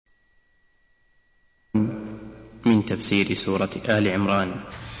من تفسير سورة آل عمران.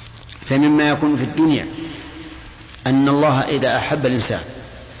 فمما يكون في الدنيا أن الله إذا أحب الإنسان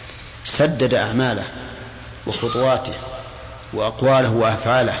سدد أعماله وخطواته وأقواله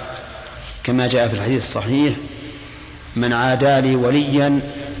وأفعاله، كما جاء في الحديث الصحيح: من عادى لي وليا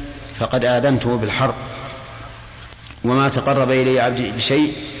فقد آذنته بالحرب، وما تقرب إلي عبدي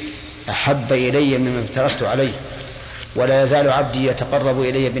بشيء أحب إلي مما افترضت عليه، ولا يزال عبدي يتقرب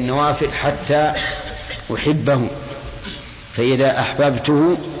إلي بالنوافل حتى أحبه، فإذا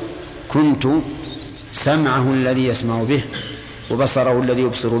أحببته كنت سمعه الذي يسمع به، وبصره الذي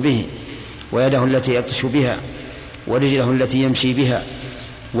يبصر به، ويده التي يبطش بها، ورجله التي يمشي بها،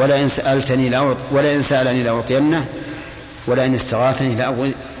 ولئن سألني لأعطينه، ولئن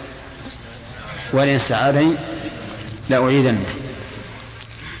استعاذني لأعيذنه.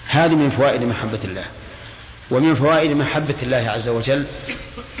 هذه من فوائد محبة الله. ومن فوائد محبة الله عز وجل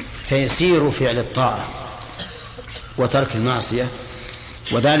تيسير فعل الطاعة وترك المعصية،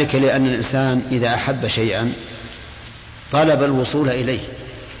 وذلك لأن الإنسان إذا أحب شيئا طلب الوصول إليه،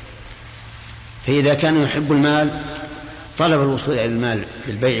 فإذا كان يحب المال طلب الوصول إلى المال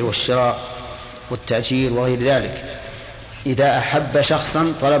بالبيع والشراء والتأجير وغير ذلك. إذا أحب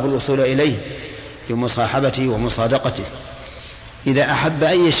شخصا طلب الوصول إليه بمصاحبته ومصادقته. إذا أحب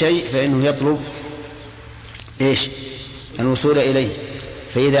أي شيء فإنه يطلب الوصول إليه.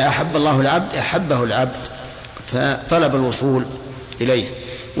 فإذا أحب الله العبد أحبه العبد فطلب الوصول إليه.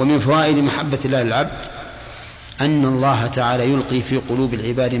 ومن فوائد محبة الله للعبد أن الله تعالى يلقي في قلوب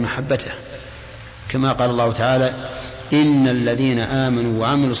العباد محبته، كما قال الله تعالى: إن الذين آمنوا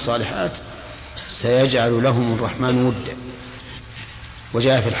وعملوا الصالحات سيجعل لهم الرحمن ودا.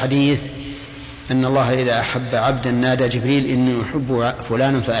 وجاء في الحديث أن الله إذا أحب عبدا نادى جبريل: إني أحب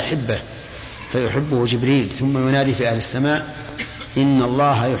فلانا فأحبه، فيحبه جبريل، ثم ينادي في أهل السماء: إن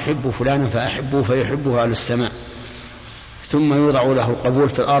الله يحب فلانا فأحبه، فيحبه أهل السماء، ثم يوضع له القبول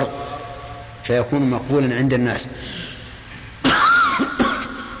في الأرض فيكون مقبولا عند الناس.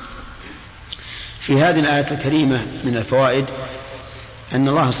 في هذه الآية الكريمة من الفوائد أن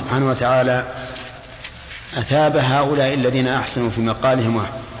الله سبحانه وتعالى أثاب هؤلاء الذين أحسنوا في مقالهم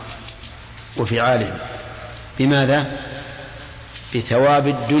وفعالهم. بماذا؟ بثواب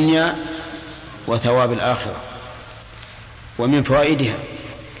الدنيا وثواب الآخرة. ومن فوائدها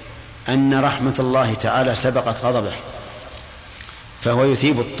أن رحمة الله تعالى سبقت غضبه، فهو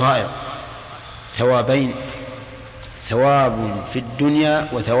يثيب الطائع ثوابين: ثواب في الدنيا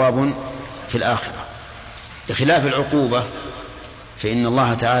وثواب في الآخرة، بخلاف العقوبة، فإن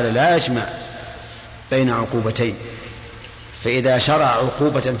الله تعالى لا يجمع بين عقوبتين، فإذا شرع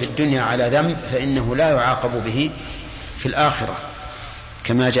عقوبة في الدنيا على ذنب فإنه لا يعاقب به في الآخرة،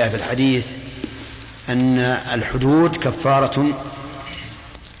 كما جاء في الحديث أن الحدود كفارة،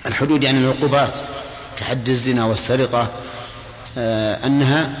 الحدود يعني العقوبات كحد الزنا والسرقة،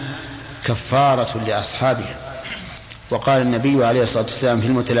 أنها كفارة لأصحابها. وقال النبي عليه الصلاة والسلام في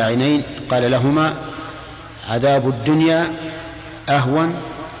المتلاعنين، قال لهما: عذاب الدنيا أهون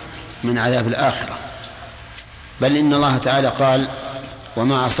من عذاب الآخرة. بل إن الله تعالى قال: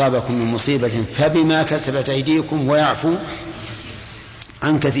 وما أصابكم من مصيبة فبما كسبت أيديكم ويعفو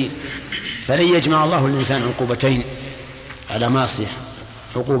عن كثير. فلن يجمع الله الإنسان عقوبتين على معصية،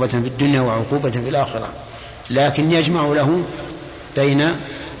 عقوبة في الدنيا وعقوبة في الآخرة، لكن يجمع له بين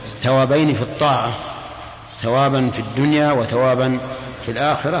ثوابين في الطاعة، ثوابا في الدنيا وثوابا في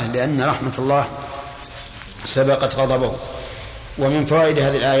الآخرة، لأن رحمة الله سبقت غضبه. ومن فوائد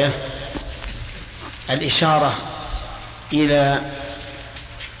هذه الآية الإشارة إلى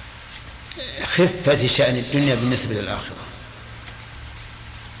خفة شأن الدنيا بالنسبة للآخرة.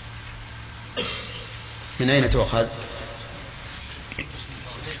 من أين تؤخذ؟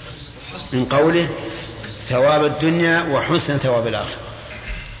 من قوله: ثواب الدنيا وحسن ثواب الآخرة،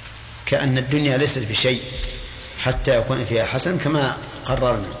 كأن الدنيا ليست بشيء حتى يكون فيها حسن كما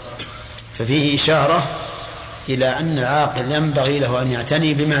قررنا. ففيه إشارة إلى أن العاقل ينبغي له أن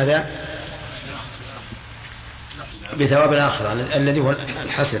يعتني بماذا؟ بثواب الآخرة الذي هو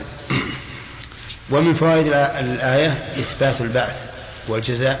الحسن. ومن فوائد الآية إثبات البعث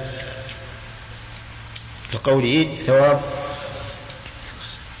والجزاء، لقوله ثواب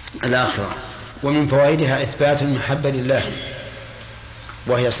الآخرة. ومن فوائدها إثبات المحبة لله،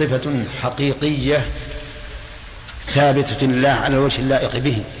 وهي صفة حقيقية ثابتة لله على الوجه اللائق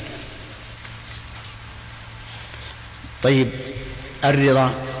به. طيب،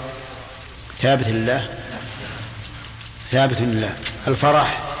 الرضا ثابت لله، ثابت لله.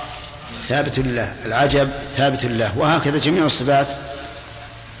 الفرح ثابت لله. العجب ثابت لله. وهكذا جميع الصفات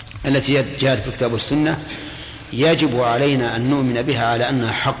التي جاءت في الكتاب والسنة يجب علينا أن نؤمن بها على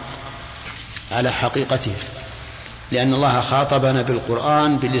أنها حق، على حقيقتها. لأن الله خاطبنا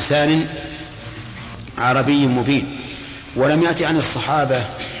بالقرآن بلسان عربي مبين. ولم يأتي عن الصحابة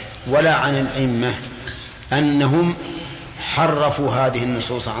ولا عن الأئمة أنهم حرفوا هذه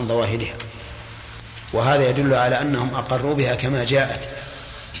النصوص عن ظواهرها، وهذا يدل على أنهم أقروا بها كما جاءت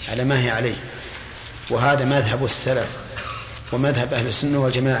على ما هي عليه. وهذا مذهب السلف ومذهب أهل السنة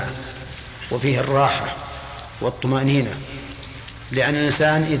والجماعة، وفيه الراحة والطمأنينة، لأن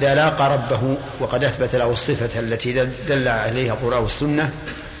الإنسان إذا لاقى ربه وقد أثبت له الصفة التي دل عليها القرآن والسنة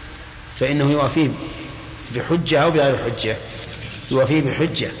فإنه يوافيه بحجة أو بغير حجة، يوافيه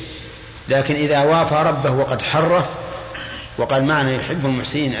بحجة. لكن إذا وافى ربه وقد حرف وقال معنى يحب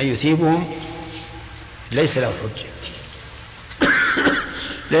المحسنين أن يثيبهم ليس له حجة،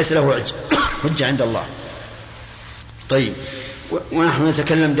 ليس له حجة عند الله. طيب، ونحن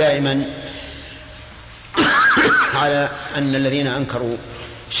نتكلم دائما على أن الذين أنكروا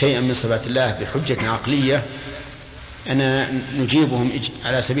شيئا من صفات الله بحجة عقلية أنا نجيبهم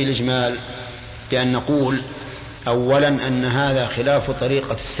على سبيل الإجمال بأن نقول أولا أن هذا خلاف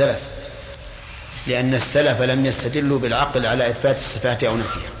طريقة السلف، لأن السلف لم يستدلوا بالعقل على إثبات الصفات أو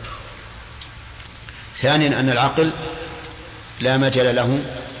نفيها. ثانيا أن العقل لا مجال له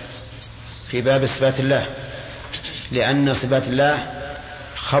في باب صفات الله، لأن صفات الله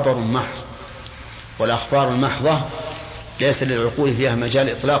خبر محض، والأخبار المحضة ليس للعقول فيها مجال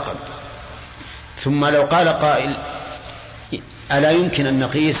إطلاقا. ثم لو قال قائل ألا يمكن أن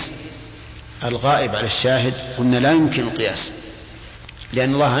نقيس الغائب على الشاهد، قلنا لا يمكن القياس،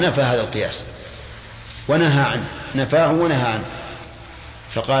 لأن الله نفى هذا القياس ونهى عنه، نفاه ونهى عنه،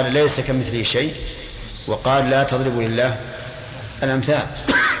 فقال ليس كمثله شيء، وقال لا تضربوا لله الأمثال.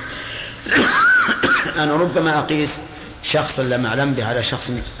 أنا ربما أقيس شخصا لم أعلم به على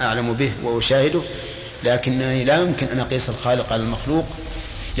شخص أعلم به وأشاهده، لكنني لا يمكن أن أقيس الخالق على المخلوق،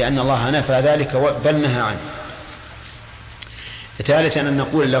 لأن الله نفى ذلك بل نهى عنه. ثالثا أن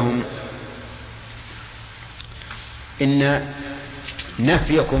نقول لهم إن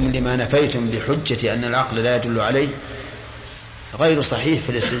نفيكم لما نفيتم بحجة أن العقل لا يدل عليه غير صحيح في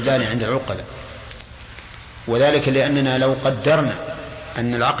الاستدلال عند العقلاء، وذلك لأننا لو قدرنا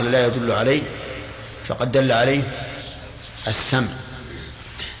أن العقل لا يدل عليه فقد دل عليه السمع،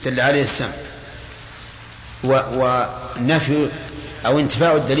 دل عليه السمع، ونفي أو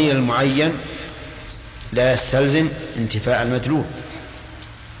انتفاء الدليل المعين لا يستلزم انتفاء المدلول.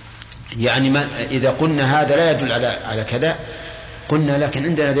 يعني إذا قلنا هذا لا يدل على كذا، قلنا لكن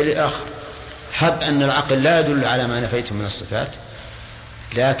عندنا دليل آخر، هب أن العقل لا يدل على ما نفيتم من الصفات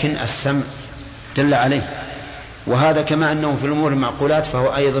لكن السمع دل عليه، وهذا كما أنه في الأمور المعقولات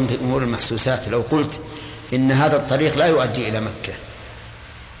فهو أيضا في الأمور المحسوسات. لو قلت إن هذا الطريق لا يؤدي إلى مكة،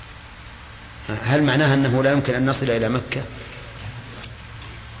 هل معناها أنه لا يمكن أن نصل إلى مكة؟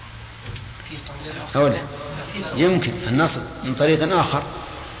 أو لا يمكن أن نصل من طريق آخر.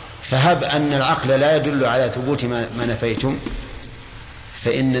 فهب أن العقل لا يدل على ثبوت ما نفيتم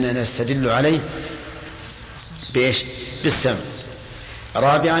فإننا نستدل عليه بإيش؟ بالسمع.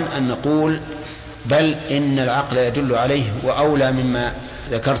 رابعا أن نقول بل إن العقل يدل عليه وأولى مما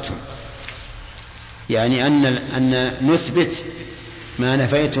ذكرتم، يعني أن نثبت ما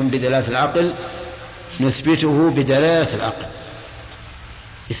نفيتم بدلالة العقل نثبته بدلالة العقل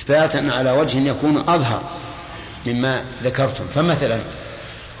إثباتا على وجه يكون أظهر مما ذكرتم. فمثلا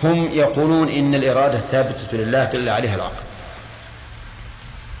هم يقولون إن الإرادة ثابتة لله دل عليها العقل،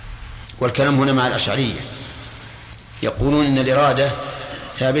 والكلام هنا مع الأشعرية، يقولون إن الإرادة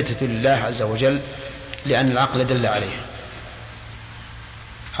ثابتة لله عز وجل لأن العقل دل عليها.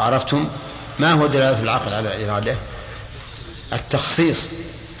 عرفتم ما هو دلالة العقل على الإرادة؟ التخصيص،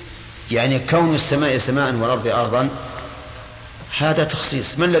 يعني كون السماء سماء والأرض أرضا هذا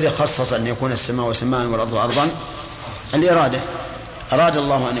تخصيص. من الذي خصص أن يكون السماء سماء والأرض أرضا؟ الإرادة. أراد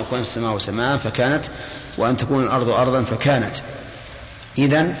الله أن يكون السماء سماء فكانت، وأن تكون الأرض أرضا فكانت.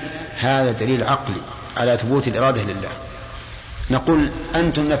 إذن هذا دليل عقلي على ثبوت الإرادة لله. نقول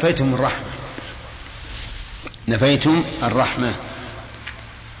أنتم نفيتم الرحمة، نفيتم الرحمة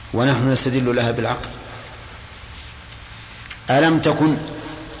ونحن نستدل لها بالعقل. ألم تكن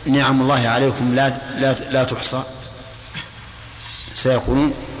نعم الله عليكم لا تحصى؟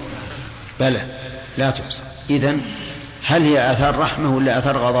 سيقولون بلى لا تحصى. إذن هل هي آثار رحمة ولا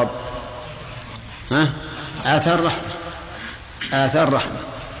آثار غضب؟ آثار رحمة، آثار رحمة.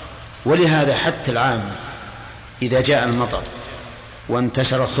 ولهذا حتى العام إذا جاء المطر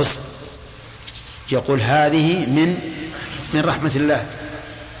وانتشر الخصب يقول هذه من رحمة الله،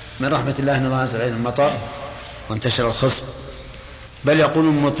 من رحمة الله أن الله أنزل علينا المطر وانتشر الخصب، بل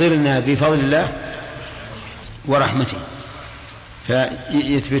يقولون مطرنا بفضل الله ورحمته،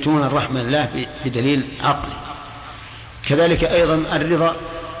 فيثبتون الرحمة لله بدليل عقلي. كذلك أيضا الرضا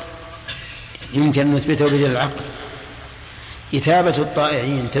يمكن أن نثبته بدليل العقل. إثابة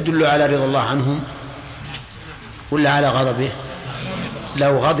الطائعين تدل على رضا الله عنهم ولا على غضبه؟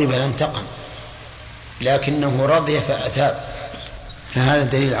 لو غضب لانتقم، لكنه رضي فأثاب، فهذا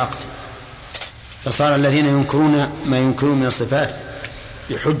دليل العقل. فصار الذين ينكرون ما ينكرون من الصفات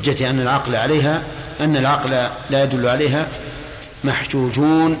بحجة أن العقل لا يدل عليها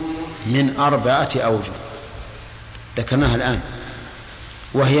محجوجون من 4 أوجه ذكرناها الآن،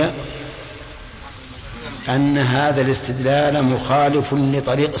 وهي أن هذا الاستدلال مخالف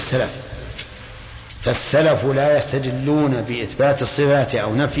لطريق السلف، فالسلف لا يستدلون بإثبات الصفات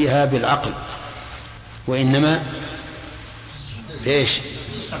أو نفيها بالعقل، وإنما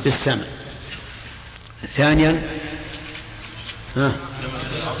بالسمع. ثانيا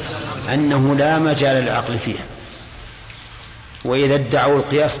أنه لا مجال للعقل فيها، وإذا ادعوا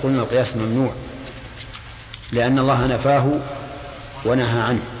القياس قلنا القياس ممنوع لأن الله نفاه ونهى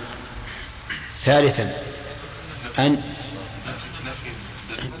عنه. ثالثا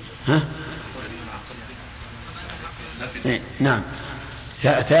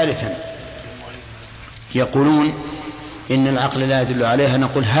ثالثا يقولون إن العقل لا يدل عليها،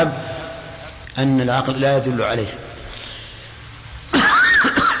 نقول هب أن العقل لا يدل عليها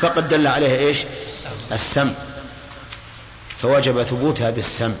فقد دل عليها السمع، فوجب ثبوتها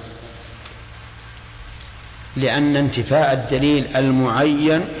بالسمع، لأن انتفاء الدليل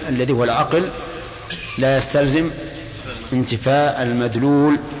المعين الذي هو العقل لا يستلزم انتفاء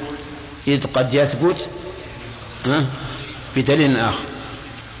المدلول، إذ قد يثبت بدليل آخر.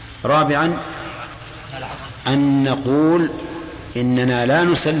 رابعا أن نقول إننا لا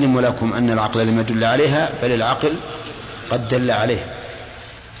نسلم لكم أن العقل لم يدل عليها، بل العقل قد دل عليها،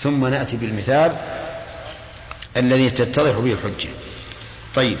 ثم نأتي بالمثال الذي تتضح به الحجة.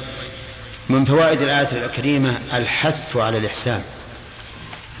 طيب، من فوائد الآية الكريمة الحث على الإحسان،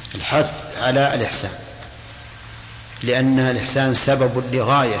 الحث على الإحسان، لأن الإحسان سبب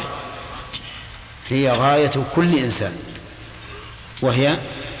لغاية هي غاية كل إنسان، وهي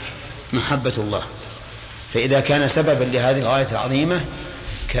محبة الله. فإذا كان سببا لهذه الغاية العظيمة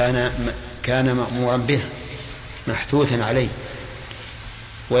كان مأمورا به محثوثا عليه.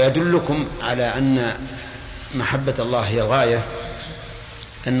 ويدلكم على أن محبة الله هي الغاية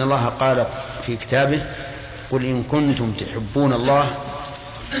أن الله قال في كتابه: قل إن كنتم تحبون الله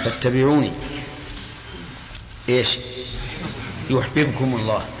فاتبعوني يحببكم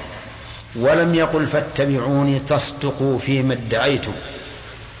الله. ولم يقل فاتبعوني تصدقوا فيما ادعيتم،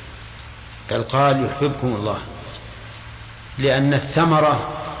 بل قال يحببكم الله، لأن الثمرة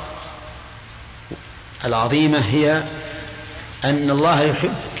العظيمة هي أن الله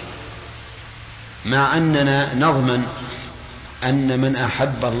يحبك، مع أننا نضمن أن من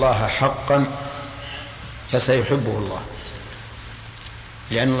أحب الله حقا فسيحبه الله،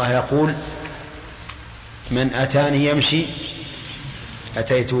 لأن الله يقول: من أتاني يمشي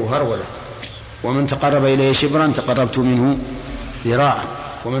أتيته هرولة، ومن تقرب إليه شبرا تقربت منه ذراعا،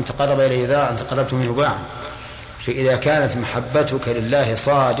 ومن تقرب إليه ذراعا تقربت منه باعا. فإذا كانت محبتك لله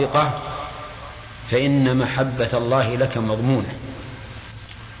صادقة فإن محبة الله لك مضمونة.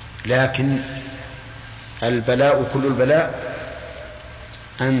 لكن البلاء كل البلاء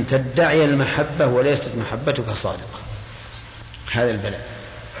أن تدعي المحبة وليست محبتك صادقة، هذا البلاء.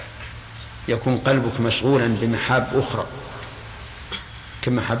 يكون قلبك مشغولا بمحاب أخرى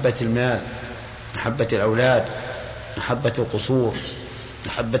كمحبة المال، محبة الأولاد، محبة القصور،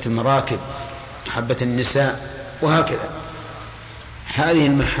 محبة المراكب، محبة النساء، وهكذا. هذه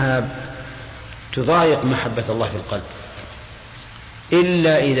المحاب تضايق محبة الله في القلب،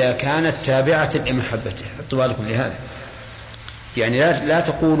 إلا إذا كانت تابعة لمحبته. حطوا بالكم لهذا، يعني لا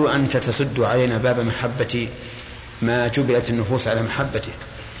تقولوا أنت تسد علينا باب محبة ما جبلت النفوس على محبته.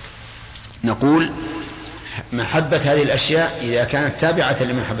 نقول محبة هذه الأشياء إذا كانت تابعة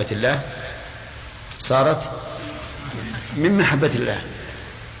لمحبة الله صارت من محبة الله.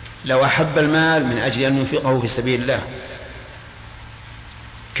 لو أحب المال من أجل أن ينفقه في سبيل الله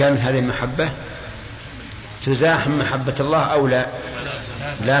كانت هذه المحبة تزاحم محبة الله أو لا؟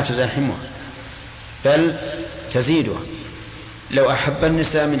 لا تزاحمها بل تزيدها. لو أحب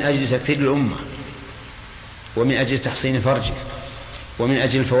النساء من أجل تكثير الأمة ومن أجل تحصين فرجه ومن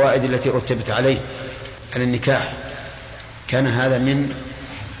أجل الفوائد التي رتبت عليه على النكاح كان هذا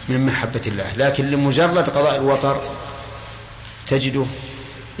من محبة الله. لكن لمجرد قضاء الوطر تجده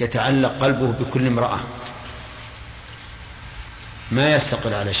يتعلق قلبه بكل امرأة ما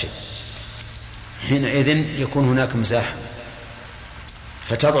يستقل على شيء، حينئذ يكون هناك مزاحمة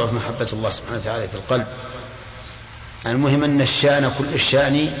فتضعف محبة الله سبحانه وتعالى في القلب. المهم أن الشأن كل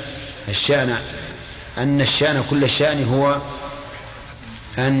الشأن أن الشأن كل الشأن هو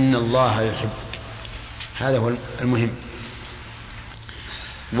أن الله يحبك، هذا هو المهم.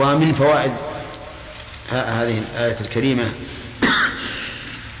 ومن فوائد هذه الآية الكريمة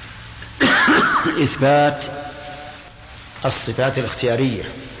إثبات الصفات الاختيارية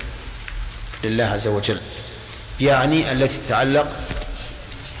لله عز وجل، يعني التي تتعلق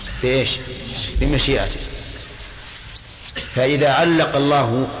بإيش؟ بمشيئته. فإذا علق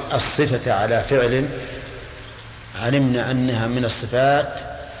الله الصفة على فعل علمنا أنها من الصفات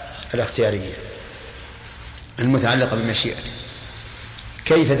الاختيارية المتعلقة بمشيئته.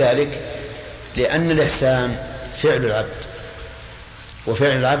 كيف ذلك؟ لأن الإحسان فعل العبد،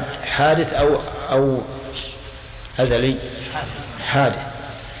 وفعل العبد حادث أو أزلي؟ حادث.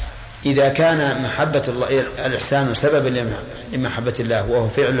 إذا كان محبة الله الإحسان سببا لمحبة الله وهو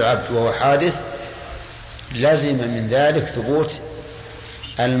فعل العبد وهو حادث، لازم من ذلك ثبوت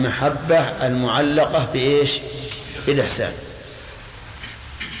المحبة المعلقة بإيش؟ بالإحسان.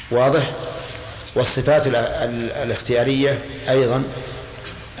 واضح؟ والصفات الاختيارية أيضا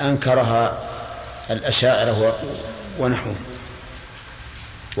أنكرها الأشاعرة ونحوهم،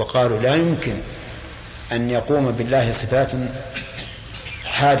 وقالوا لا يمكن أن يقوم بالله صفات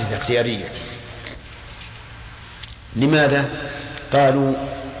حادثة اختيارية. لماذا؟ قالوا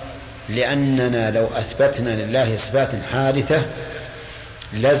لأننا لو أثبتنا لله صفات حادثة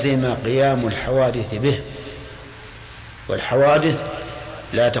لزم قيام الحوادث به، والحوادث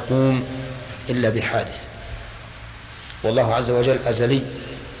لا تقوم إلا بحادث، والله عز وجل أزلي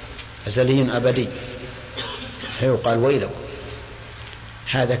أزلي أبدي، فيقال ويلكم،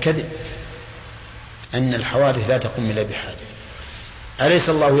 هذا كذب أن الحوادث لا تقوم إلا بحادث. أليس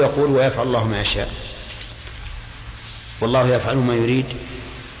الله يقول ويفعل الله ما يشاء؟ والله يفعل ما يريد،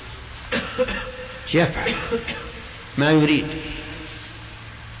 يفعل ما يريد.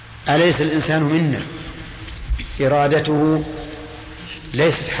 أليس الإنسان منا إرادته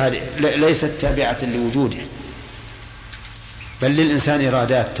ليست تابعة لوجوده، بل للإنسان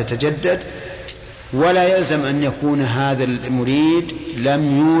إرادات تتجدد، ولا يلزم أن يكون هذا المريد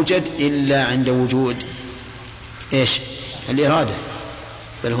لم يوجد إلا عند وجود إيش؟ الإرادة،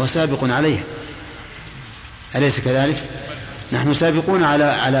 بل هو سابق عليها. أليس كذلك؟ نحن سابقون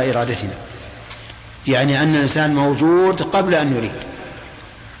على إرادتنا، يعني أن الإنسان موجود قبل أن يريد،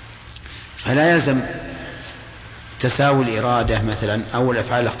 فلا يلزم تساوي الإرادة مثلا أو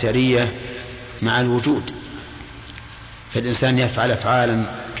الأفعال الاختيارية مع الوجود. فالإنسان يفعل أفعالا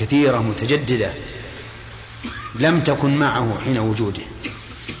كثيرة متجددة لم تكن معه حين وجوده،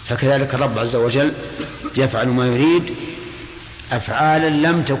 فكذلك الرب عز وجل يفعل ما يريد أفعالا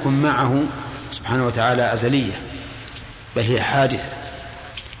لم تكن معه سبحانه وتعالى أزلية، بل هي حادثة،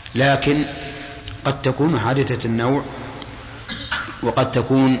 لكن قد تكون حادثة النوع، وقد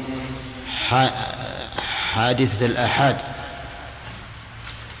تكون حادثة الآحاد،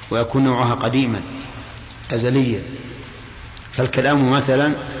 ويكون نوعها قديما أزليا. فالكلام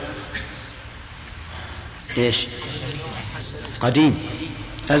مثلا إيش؟ قديم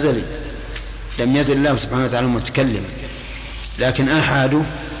أزلي، لم يزل الله سبحانه وتعالى متكلما، لكن آحاده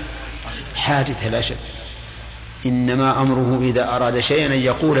حادثة لا شك. إنما أمره إذا أراد شيئا أن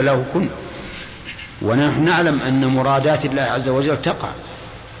يقول له كن، ونحن نعلم أن مرادات الله عز وجل تقع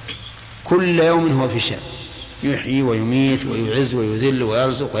كل يوم، هو في شأن، يحيي ويميت ويعز ويذل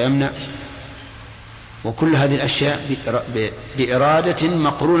ويرزق ويمنع، وكل هذه الأشياء بإرادة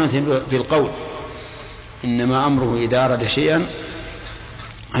مقرونة بالقول. إنما أمره إذا أراد شيئا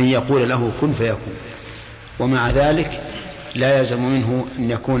أن يقول له كن فيكون، ومع ذلك لا يلزم منه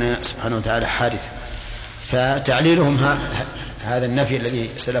أن يكون سبحانه وتعالى حادثا. فتعليلهم هذا النفي الذي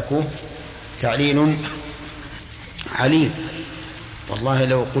سلكوه تعليل عليل. والله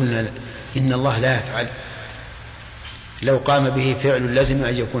لو قلنا إن الله لا يفعل، لو قام به فعل لازم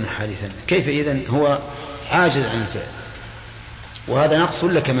أن يكون حادثا، كيف إذن هو عاجز عن الفعل؟ وهذا نقص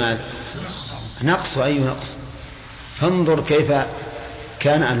ولا كمال؟ نقص، أي نقص. فانظر كيف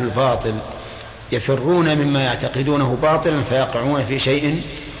كان أهل الباطل يفرون مما يعتقدونه باطلا فيقعون في شيء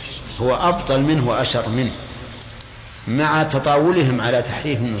هو أبطل منه وأشر منه، مع تطاولهم على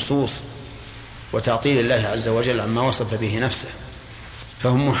تحريف النصوص وتعطيل الله عز وجل عما وصف به نفسه،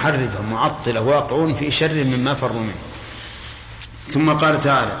 فهم محرفة معطلة واقعون في شر مما فروا منه. ثم قال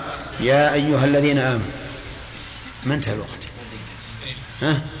تعالى يا أيها الذين آمنوا. ما انتهى الوقت؟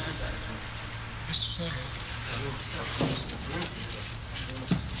 ها؟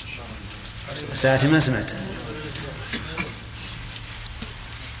 ساعتي ما سمعت.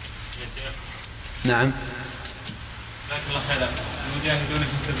 نعم. جزاك الله خيرا. المجاهدون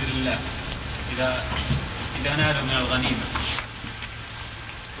في سبيل الله إذا نالوا من الغنيمة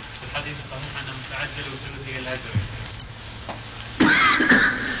الحديث الصحيح أنه متعجل وثلثي الأجر.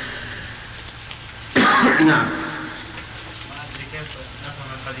 نعم. ما أدري كيف نفهم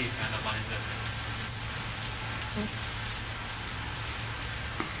الحديث عن الله عز وجل.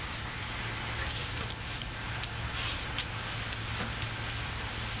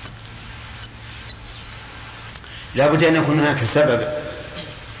 لا بد أن يكون هناك سبب،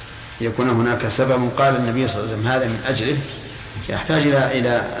 يكون هناك سبب قال النبي صلى الله عليه وسلم هذا من أجله، يحتاج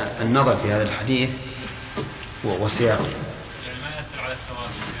إلى النظر في هذا الحديث وسياقه. يعني ما يأثر على الثواب.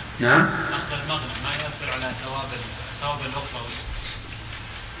 نعم. أخذ المغنم ما يأثر على ثواب الأخرى.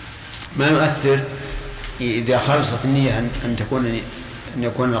 ما يؤثر إذا خلصت النية أن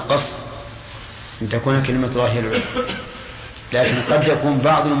يكون القصد أن تكون كلمة الله هي العليا، لكن قد يكون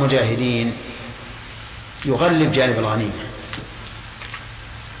بعض المجاهدين يغلب جانب الغنيمة،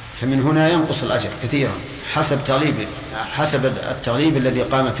 فمن هنا ينقص الأجر كثيرا حسب التغليب الذي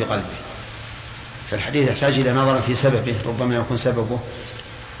قام في قلبه. فالحديث يحتاج إلى نظر في سببه، ربما يكون سببه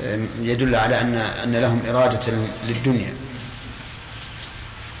يدل على أن لهم إرادة للدنيا.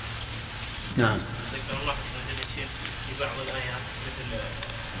 نعم. ذكر الله عز وجل يا شيخ في بعض الآيات مثل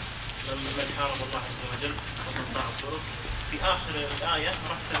من حارب الله عز وجل وقطع الطرق، في آخر الآية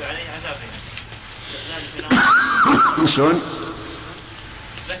رتب عليه عذابين. شلون؟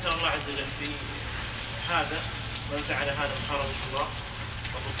 ذكر الله عز وجل في هذا من فعل هذا محارب الله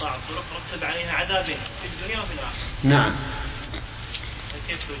وقطاع الطرق رتب عليها عذابين في الدنيا وفي الآخرة. نعم.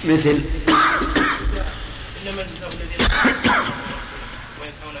 مثل إنما الجزاء الذين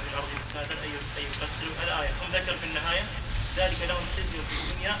ويسعون في الأرض فسادا أن يقتلوا الآية، ثم ذكر في النهاية ذلك لهم خزي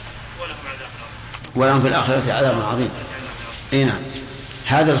في الدنيا ولهم عذاب عظيم. ولهم في الآخرة عذاب عظيم. إيه نعم.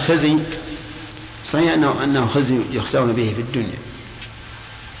 هذا الخزي صحيح أنه خزي يخزون به في الدنيا،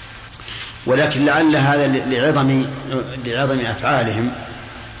 ولكن لعل هذا لعظم أفعالهم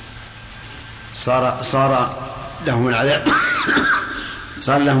صار لهم العذاب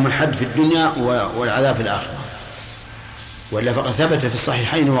صار لهم الحد في الدنيا والعذاب في الآخرة. وإلا فقد ثبت في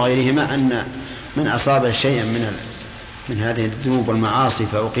الصحيحين وغيرهما أن من أصاب شيئا من هذه الذنوب والمعاصي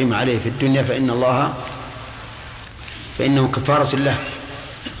فأقيم عليه في الدنيا فإنه كفارة له.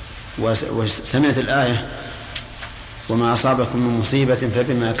 وسمعت الآية وما أصابكم من مصيبة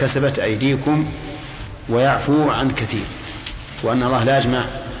فبما كسبت أيديكم ويعفو عن كثير، وأن الله لا يجمع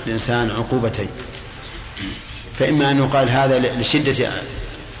الإنسان عقوبتين، فإما أن يقال هذا لشدة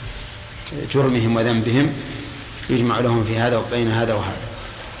جرمهم وذنبهم يجمع لهم في هذا وبين هذا وهذا.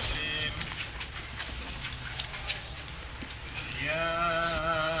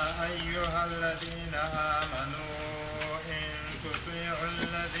 يا أيها الذين آمنوا إن تطيعوا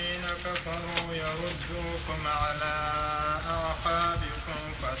الذين كفروا يردوكم على أعقابكم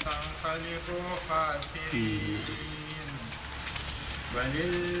فتنقلبوا خاسرين، بل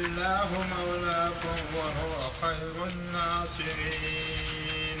الله مولاكم وهو خير الناصرين.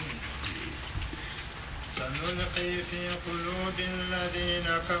 سنلقي في قلوب الذين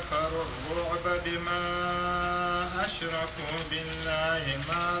كفروا الرعب بما أشركوا بالله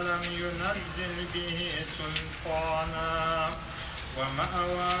ما لم ينزل به سلطانا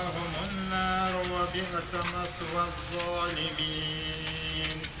ومأواهم النار وبئس مثوى الظالمين.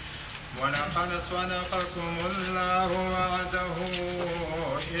 ولقد صدقكم الله وعده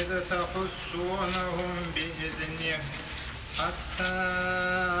إذ تحسونهم بإذنه حتى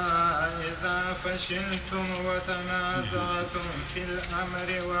إذا فشلتم وتنازعتم في الأمر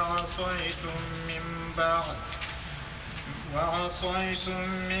وعصيتم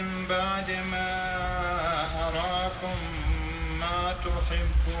من بعد ما أراكم ما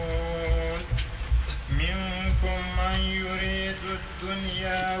تحبون، منكم من يريد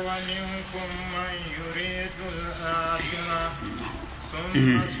الدنيا ومنكم من يريد الآخرة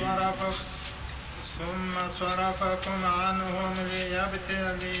ثم صرفكم عنهم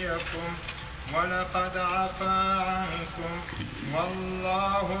ليبتليكم ولقد عفا عنكم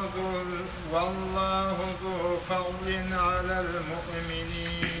والله ذو فضل على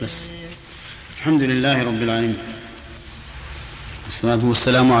المؤمنين. الحمد لله رب العالمين، والصلاة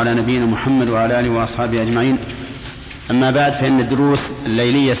والسلام على نبينا محمد وعلى آله وأصحابه أجمعين. أما بعد، فإن الدروس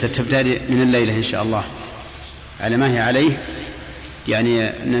الليلية ستبدأ من الليلة إن شاء الله على ما هي عليه،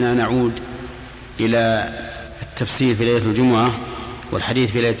 يعني أننا نعود إلى التفسير في ليلة الجمعة،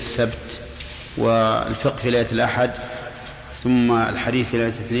 والحديث في ليلة السبت، والفقه في ليلة الأحد، ثم الحديث في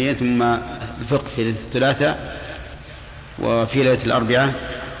ليلة الاثنين، ثم الفقه في ليلة الثلاثاء، وفي ليلة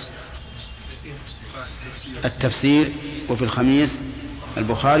الأربعاء التفسير، وفي الخميس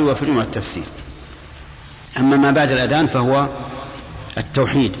البخاري، وفي الجمعة التفسير. أما ما بعد الأذان فهو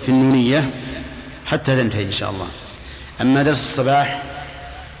التوحيد في النونية حتى تنتهي إن شاء الله. أما درس الصباح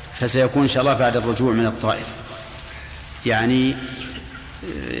فسيكون إن شاء الله بعد الرجوع من الطائف، يعني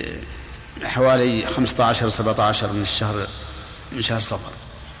حوالي 15-17 من شهر صفر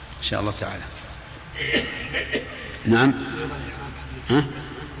إن شاء الله تعالى. نعم. ها؟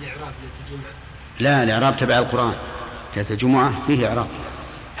 لا، الإعراب تبع القرآن. ليلة الجمعة فيه إعراب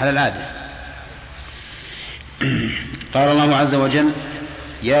على العادة. قال الله عز وجل: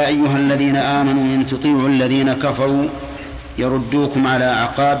 يا أيها الذين آمنوا إن تطيعوا الذين كفروا يردوكم على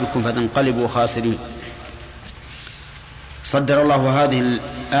أعقابكم فتنقلبوا خاسرين. صدر الله هذه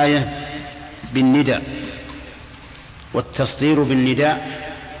الآية بالنداء، والتصدير بالنداء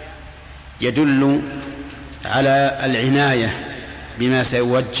يدل على العناية بما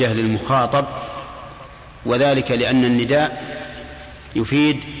سيوجه للمخاطب، وذلك لأن النداء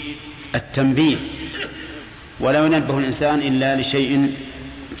يفيد التنبيه، ولا ينبه الإنسان إلا لشيء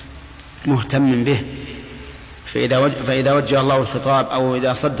مهتم به. فإذا وجه الله الخطاب أو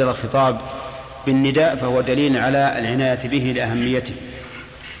إذا صدر الخطاب بالنداء فهو دليل على العناية به لأهميته.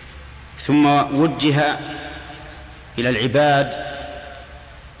 ثم وجه إلى العباد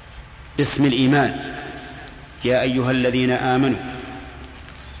باسم الإيمان: يا أيها الذين آمنوا.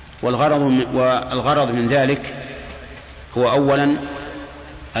 والغرض من ذلك هو أولا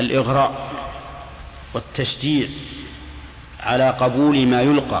الإغراء والتشجيع على قبول ما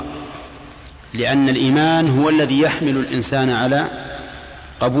يلقى، لأن الإيمان هو الذي يحمل الإنسان على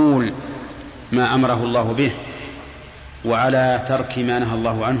قبول ما أمره الله به وعلى ترك ما نهى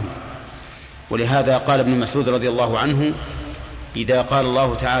الله عنه. ولهذا قال ابن مسعود رضي الله عنه: إذا قال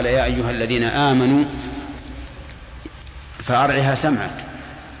الله تعالى يا أيها الذين آمنوا فأرعها سمعك،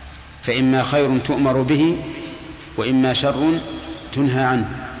 فإما خير تؤمر به وإما شر تنهى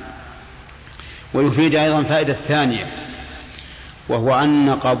عنه. ويفيد أيضا فائدة ثانية، وهو أن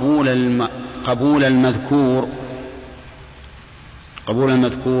قبول المذكور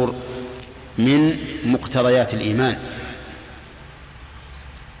من مقتضيات الإيمان،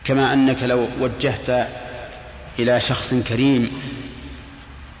 كما أنك لو وجهت إلى شخص كريم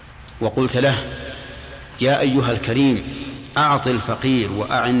وقلت له: يا أيها الكريم أعط الفقير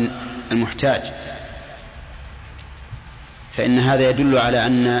وأعن المحتاج، فإن هذا يدل على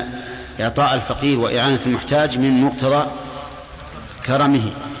أن إعطاء الفقير وإعانة المحتاج من مقتضى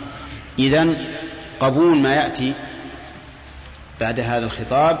كرمه. إذن قبول ما يأتي بعد هذا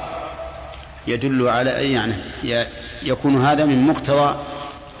الخطاب يدل على يعني يكون هذا من مقتضى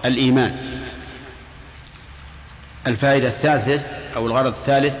الإيمان. الفائدة الثالثة أو الغرض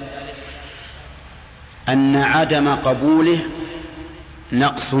الثالث أن عدم قبوله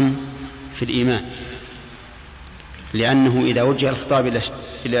نقص في الإيمان، لأنه إذا وجه الخطاب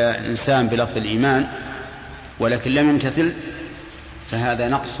إلى إنسان بلفظ الإيمان ولكن لم يمتثل فهذا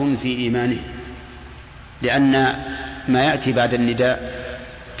نقص في إيمانه، لأن ما يأتي بعد النداء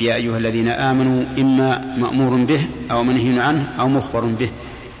يا أيها الذين آمنوا إما مأمور به أو منهي عنه أو مخبر به،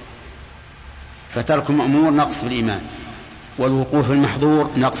 فترك المأمور نقص في الإيمان، والوقوف في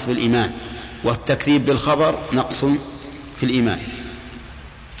المحظور نقص في الإيمان، والتكذيب بالخبر نقص في الإيمان.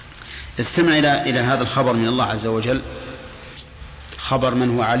 استمع إلى هذا الخبر من الله عز وجل، خبر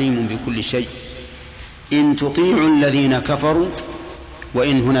من هو عليم بكل شيء: إن تطيعوا الذين كفروا.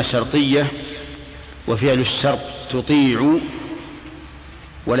 وإن هنا شرطية، وفعل الشرط تطيعوا،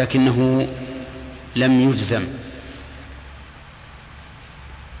 ولكنه لم يجزم،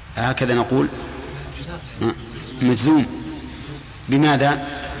 هكذا نقول مجزوم. بماذا؟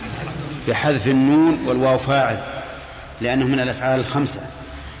 بحذف النون والواو فاعل، لأنه من الأفعال الخمسة.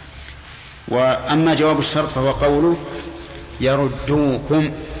 وأما جواب الشرط فهو قوله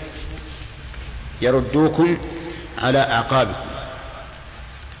يردوكم على أعقابكم،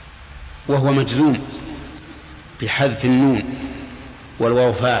 وهو مجزوم بحذف النون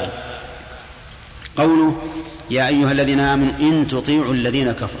والواو فاعل. قوله يا أيها الذين آمنوا إن تطيعوا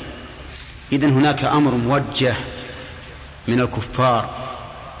الذين كفروا، إذن هناك أمر موجه من الكفار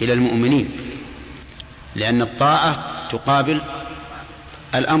إلى المؤمنين، لأن الطاعة تقابل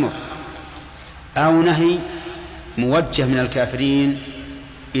الأمر، أو نهي موجه من الكافرين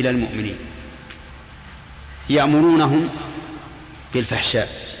إلى المؤمنين، يأمرونهم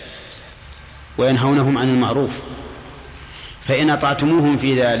بالفحشاء وينهونهم عن المعروف، فإن أطعتموهم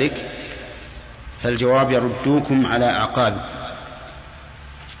في ذلك فالجواب يردوكم على أعقابكم.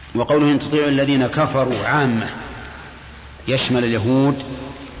 وقوله إن تطيعوا الذين كفروا عامة، يشمل اليهود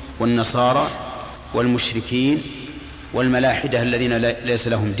والنصارى والمشركين والملاحدة الذين ليس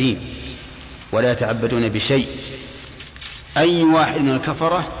لهم دين ولا يتعبدون بشيء. أي واحد من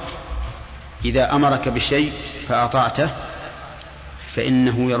الكفرة إذا أمرك بشيء فأطعته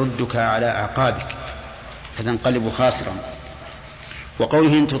فإنه يردك على أعقابك فتنقلب خاسرا.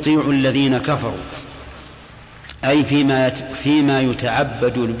 وقوله إن تطيعوا الذين كفروا أي فيما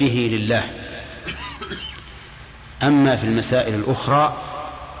يتعبد به لله. أما في المسائل الأخرى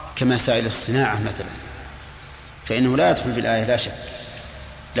كمسائل الصناعة مثلا فإنه لا يدخل بالآية لا شك.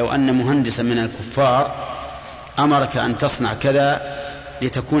 لو أن مهندسا من الكفار أمرك أن تصنع كذا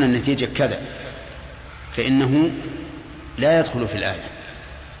لتكون النتيجة كذا فإنه لا يدخل في الآية،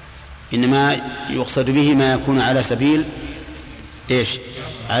 إنما يقصد به ما يكون على سبيل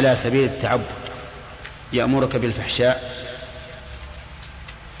على سبيل التعبد. يأمرك بالفحشاء،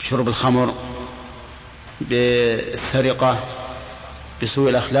 بشرب الخمر، بالسرقة، بسوء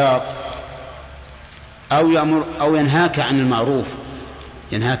الأخلاق، أو ينهاك عن المعروف،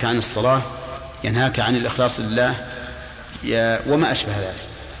 ينهاك عن الصلاة، ينهاك عن الإخلاص لله وما أشبه ذلك.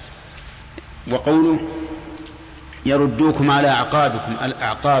 وقوله يردوكم على أعقابكم،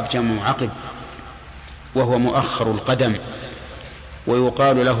 الأعقاب جمع عقب وهو مؤخر القدم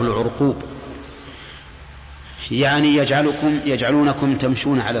ويقال له العرقوب، يعني يجعلونكم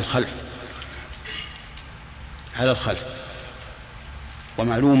تمشون على الخلف.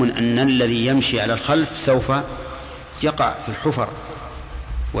 ومعلوم أن الذي يمشي على الخلف سوف يقع في الحفر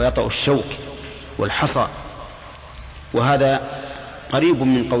ويطأ الشوك والحصى، وهذا قريب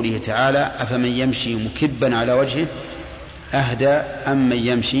من قوله تعالى أفمن يمشي مكبا على وجهه أهدى أم من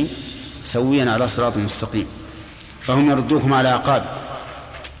يمشي سويا على صراط مستقيم. فهم يردوكم على أعقاب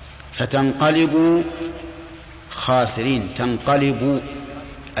فتنقلبوا خاسرين. تنقلبوا،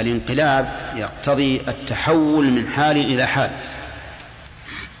 الانقلاب يقتضي التحول من حال إلى حال،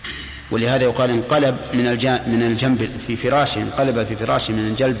 ولهذا يقال انقلب من الجنب في فراشه، انقلب في فراشه من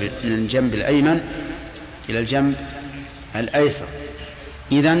الجنب الأيمن إلى الجنب الأيسر.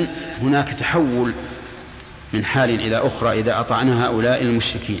 إذن هناك تحول من حال إلى أخرى إذا أطعنا هؤلاء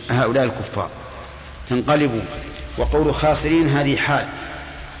المشركين هؤلاء الكفار. تنقلبوا. وقول خاسرين هذه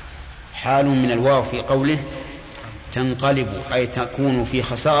حال من الواو في قوله تنقلبوا، أي تكونوا في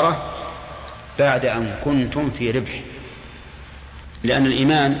خسارة بعد أن كنتم في ربح، لأن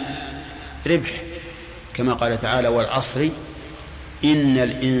الإيمان ربح كما قال تعالى والعصر إن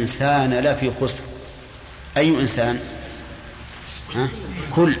الإنسان لفي خسر. أي إنسان؟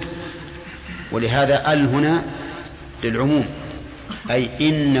 كل. ولهذا هنا للعموم، أي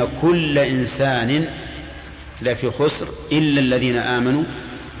إن كل إنسان لفي خسر إلا الذين آمنوا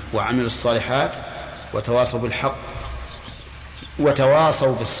وعملوا الصالحات وتواصوا بالحق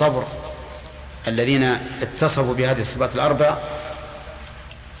وتواصوا بالصبر. الذين اتصفوا بهذه الصفات الأربع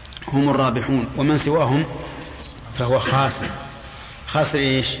هم الرابحون، ومن سواهم فهو خاسر. خاسر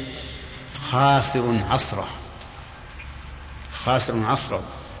إيش؟ خاسر عصره.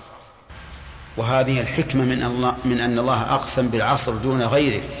 وهذه الحكمة من أن الله أقسم بالعصر دون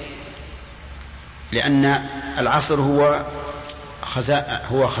غيره، لأن العصر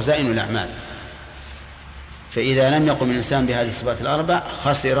هو خزائن الأعمال، فإذا لم يقم الإنسان بهذه الصفات الأربع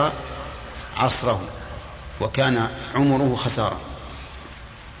خسر عصره وكان عمره خسارة.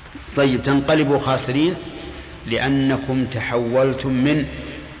 طيب، تنقلبوا خاسرين لأنكم تحولتم من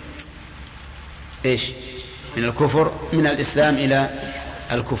من الكفر، من الإسلام إلى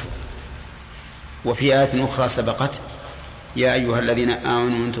الكفر. وفي آية أخرى سبقت يا أيها الذين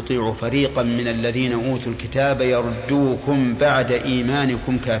آمنوا إن تطيعوا فريقا من الذين أوتوا الكتاب يردوكم بعد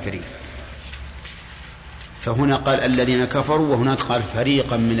إيمانكم كافرين. فهنا قال الذين كفروا، وهناك قال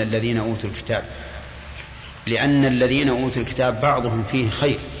فريقا من الذين أوتوا الكتاب، لأن الذين أوتوا الكتاب بعضهم فيه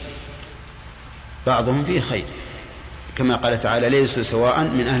خير كما قال تعالى ليسوا سواء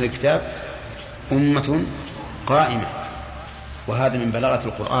من أهل الكتاب أمة قائمة. وهذا من بلاغة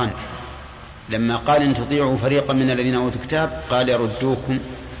القرآن، لما قال إن تطيعوا فريقا من الذين أوتوا الكتاب قال يردوكم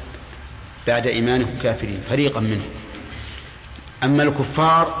بعد إيمانكم كافرين، فريقا منهم. أما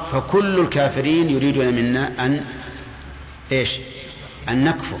الكفار فكل الكافرين يريدون منا أن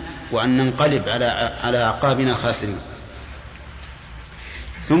نكفر وأن ننقلب على أعقابنا خاسرين.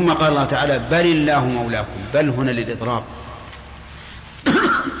 ثم قال الله تعالى بل الله مولاكم. بل هنا للإضراب،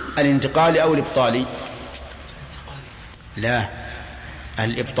 الانتقال أو الإبطالي؟ لا،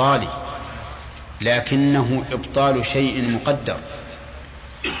 الإبطالي، لكنه إبطال شيء مقدر،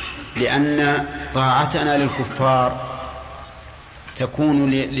 لأن طاعتنا للكفار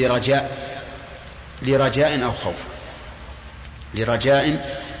تكون لرجاء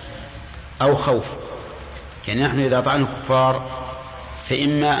أو خوف. يعني نحن إذا طعنا الكفار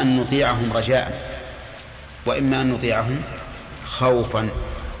فإما أن نطيعهم رجاء وإما أن نطيعهم خوفا.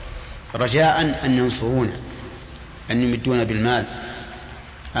 رجاء أن ينصرونا، أن يمدون بالمال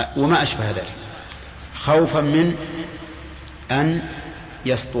وما أشبه ذلك، خوفا من أن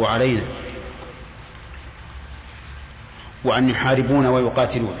يسطوا علينا. وأن يحاربون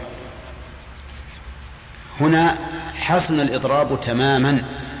ويقاتلون. هنا حسن الإضراب تماما،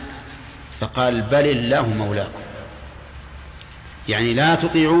 فقال بل الله مولاكم، يعني لا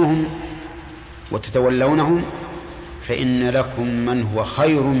تطيعوهم وتتولونهم، فإن لكم من هو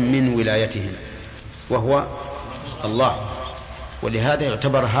خير من ولايتهم وهو الله. ولهذا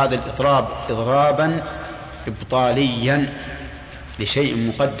يعتبر هذا الإضراب إضرابا إبطاليا لشيء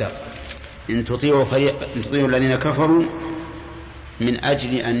مقدر. إن تطيعوا الذين كفروا من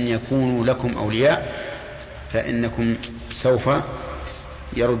أجل أن يكونوا لكم أولياء فإنكم سوف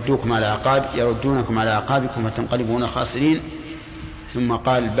يردونكم على أعقابكم فتنقلبون خاسرين. ثم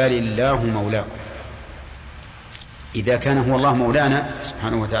قال بل الله مولاكم. إذا كان هو الله مولانا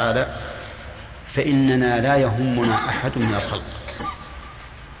سبحانه وتعالى فإننا لا يهمنا أحد من الخلق،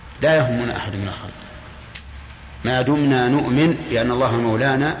 لا يهمنا أحد من الخلق ما دمنا نؤمن بأن الله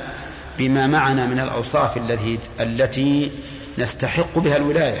مولانا بما معنا من الأوصاف التي نستحق بها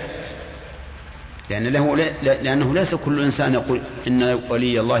الولاية. لأنه ليس كل إنسان يقول إن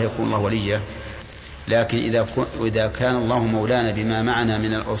ولي الله يكون الله وليه، لكن إذا كان الله مولانا بما معنا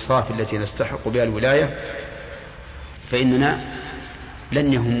من الأوصاف التي نستحق بها الولاية فإننا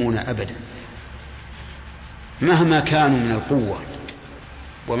لن يهمونا أبدا، مهما كانوا من القوة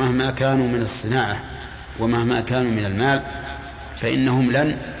ومهما كانوا من الصناعة ومهما كانوا من المال، فإنهم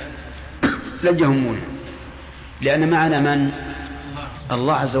لن يهمونا، لأن معنا من؟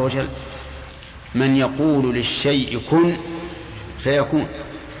 الله عز وجل، من يقول للشيء كن فيكون.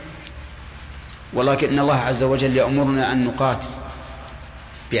 ولكن الله عز وجل يأمرنا أن نقاتل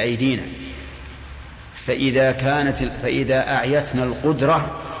بأيدينا، فإذا أعيتنا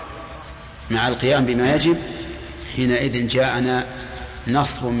القدرة مع القيام بما يجب حينئذ جاءنا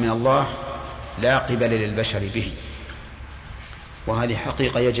نصر من الله لا قبل للبشر به. وهذه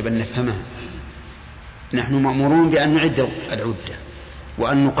حقيقة يجب أن نفهمها. نحن مأمورون بأن نعد العدة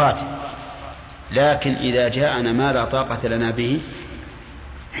وأن نقاتل، لكن إذا جاءنا ما لا طاقة لنا به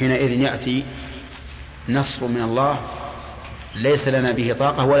حينئذ يأتي نصر من الله ليس لنا به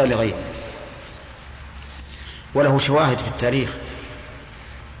طاقة ولا لغيره. وله شواهد في التاريخ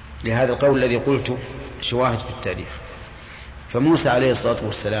لهذا القول الذي قلته، شواهد في التاريخ. فموسى عليه الصلاة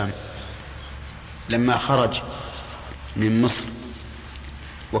والسلام لما خرج من مصر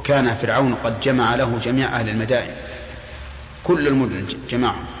وكان فرعون قد جمع له جميع أهل المدائن، كل المدن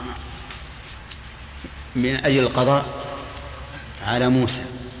جمعهم من أجل القضاء على موسى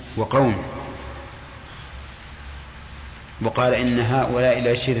وقومه، وقال إن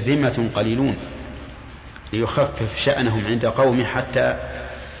هؤلاء لشرذمة قليلون، ليخفف شأنهم عند قومه حتى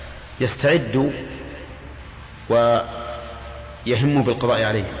يستعدوا ويهموا بالقضاء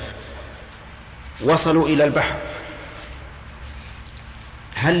عليهم. وصلوا إلى البحر.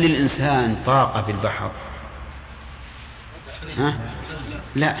 هل للإنسان طاقة بالبحر؟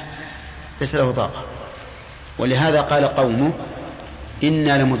 لا، ليس له طاقة. ولهذا قال قومه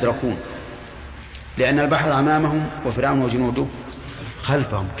إنا لمدركون، لأن البحر أمامهم وفرعون وجنوده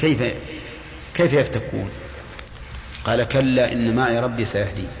خلفهم، كيف يفتكون؟ قال كلا إن معي ربي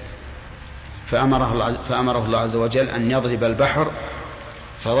سيهدي. فأمره الله عز وجل أن يضرب البحر،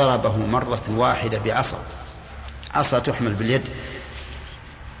 فضربه مرة واحدة بعصا، عصا تحمل باليد،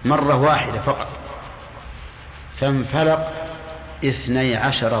 مرة واحدة فقط، فانفلق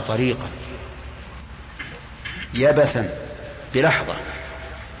 12 طريقا يبسا بلحظة.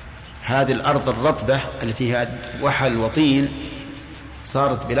 هذه الأرض الرطبة التي هي وحل وطين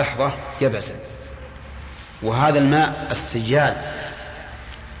صارت بلحظة يبسا، وهذا الماء السجال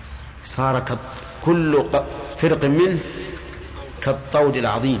صار كل فرق منه كالطود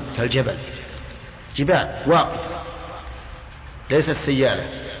العظيم، كالجبل، جبال واقفة ليس السيالة.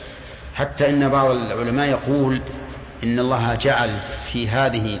 حتى إن بعض العلماء يقول إن الله جعل في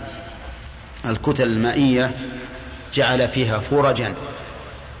هذه الكتل المائية جعل فيها فرجا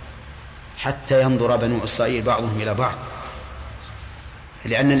حتى ينظر بنو إسرائيل بعضهم إلى بعض،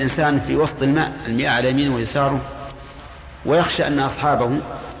 لأن الإنسان في وسط الماء على يمينه ويساره ويخشى أن أصحابه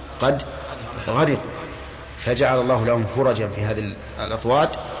قد غرقوا، فجعل الله لهم فرجا في هذه الأطواد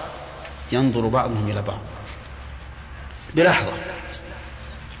ينظر بعضهم إلى بعض بلحظة.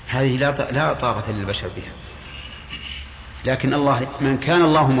 هذه لا طاقة للبشر بها، لكن الله من كان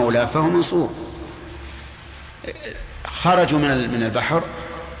الله مولاه فهو منصور. خرجوا من البحر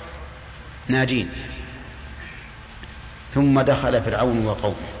ناجين، ثم دخل فرعون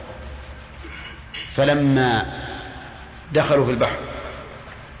وقومه، فلما دخلوا في البحر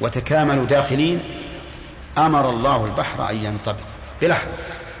وتكاملوا داخلين أمر الله البحر أن ينطبق بلحظة،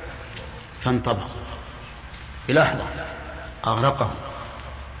 فانطبق بلحظة أغرقهم.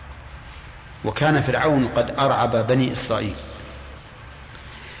 وكان فرعون قد أرعب بني إسرائيل،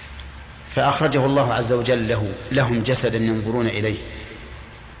 فأخرجه الله عز وجل لهم جسدا ينظرون إليه،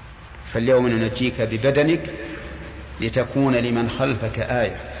 فاليوم ننجيك ببدنك لتكون لمن خلفك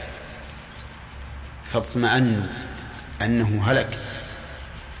آية، فاطمأنوا أنه هلك.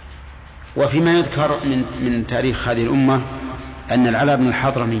 وفيما يذكر من تاريخ هذه الأمة أن العلاء بن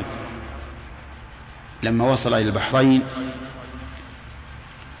الحضرمي لما وصل إلى البحرين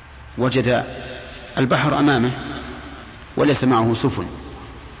وجد البحر أمامه وليس معه سفن،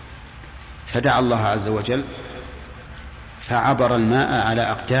 فدعا الله عز وجل فعبر الماء على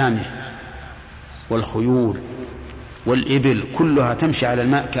أقدامه، والخيول والإبل كلها تمشي على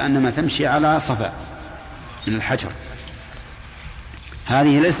الماء كأنما تمشي على صفا من الحجر.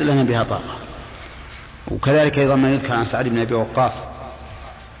 هذه ليس لنا بها طاقة. وكذلك أيضا ما يذكر عن سعد بن أبي وقاص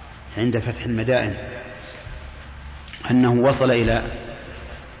عند فتح المدائن أنه وصل إلى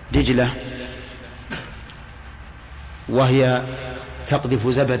دجلة وهي تقذف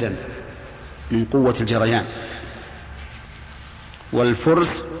زبدا من قوة الجريان،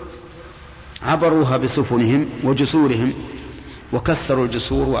 والفرس عبروها بسفنهم وجسورهم وكسروا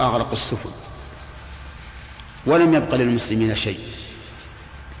الجسور وأغرقوا السفن، ولم يبق للمسلمين شيء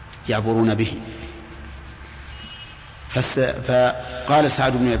يعبرون به. فقال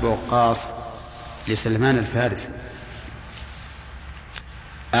سعد بن أبي وقاص لسلمان الفارسي: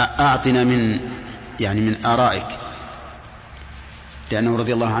 أعطنا من آرائك، لأنه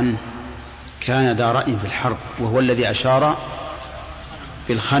رضي الله عنه كان ذا رأي في الحرب، وهو الذي أشار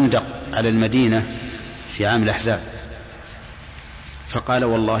بالخندق على المدينة في عام الأحزاب. فقال: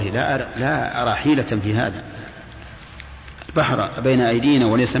 والله لا أرى حيلة في هذا، البحر بين أيدينا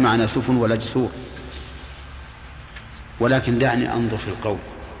وليس معنا سفن ولا جسور، ولكن دعني أنظر في القوم،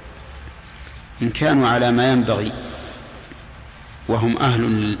 إن كانوا على ما ينبغي وهم أهل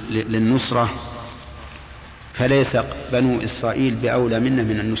للنصرة فليس بنو إسرائيل بأولى منا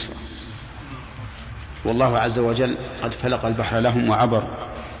من النصرة، والله عز وجل قد فلق البحر لهم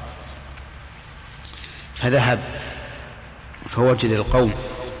وعبر. فذهب فوجد القوم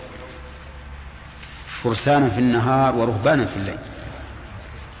فرسانا في النهار ورهبانا في الليل،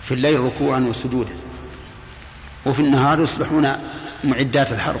 في الليل ركوعا وسجودا، وفي النهار يصبحون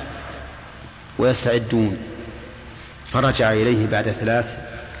معدات الحرب ويستعدون. فرجع إليه بعد 3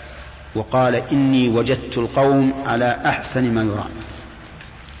 وقال: إني وجدت القوم على أحسن ما يرام،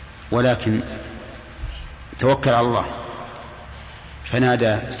 ولكن توكل على الله.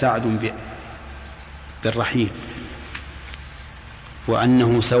 فنادى سعد بالرحيل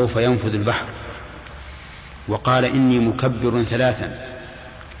وأنه سوف ينفذ البحر، وقال: إني مكبر 3،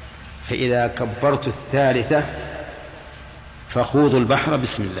 فإذا كبرت 3 فخوضوا البحر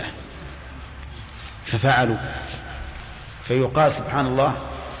بسم الله. ففعلوا. فيقال سبحان الله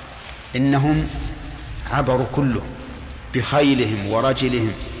إنهم عبروا كله بخيلهم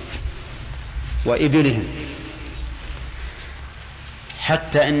ورجلهم وإبلهم،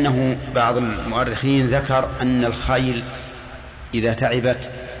 حتى إنه بعض المؤرخين ذكر أن الخيل إذا تعبت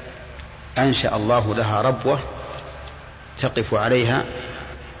أنشأ الله لها ربوة تقف عليها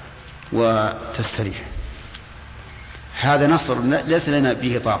وتستريح. هذا نصر ليس لنا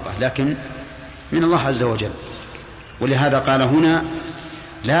به طاقة، لكن من الله عز وجل. ولهذا قال هنا: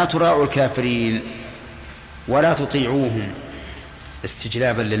 لا تراعوا الكافرين ولا تطيعوهم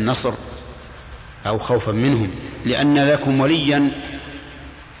استجلابا للنصر أو خوفا منهم، لأن لكم وليا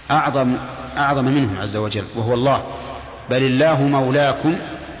أعظم منهم عز وجل، وهو الله. بل الله مولاكم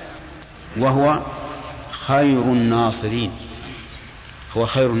وهو خير الناصرين. هو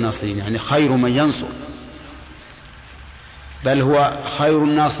خير الناصرين يعني خير من ينصر، بل هو خير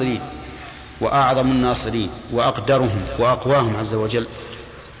الناصرين وأعظم الناصرين وأقدرهم وأقواهم عز وجل.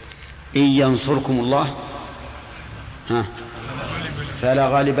 إن ينصركم الله فلا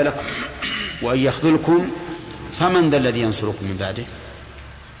غالب لكم، وإن يخذلكم فمن ذا الذي ينصركم من بعده؟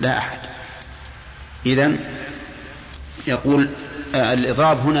 لا أحد. إذن يقول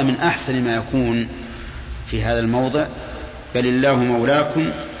الإضراب هنا من أحسن ما يكون في هذا الموضع: بل الله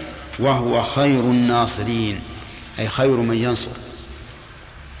مولاكم وهو خير الناصرين، أي خير من ينصر.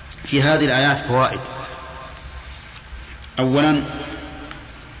 في هذه الآيات فوائد. أولا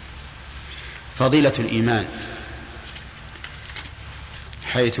فضيلة الإيمان،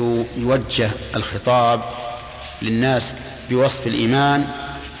 حيث يوجه الخطاب للناس بوصف الإيمان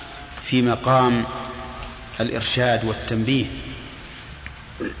في مقام الإرشاد والتنبيه،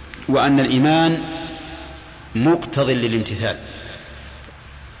 وأن الإيمان مقتض للامتثال.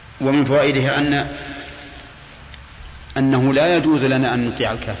 ومن فوائدها أنه لا يجوز لنا أن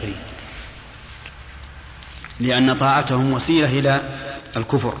نطيع الكافرين، لأن طاعتهم وسيلة إلى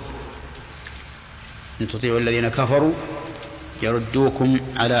الكفر، إن تطيعوا الذين كفروا يردوكم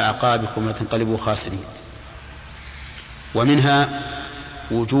على أعقابكم وتنقلبوا خاسرين. ومنها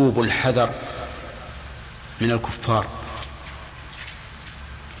وجوب الحذر من الكفار،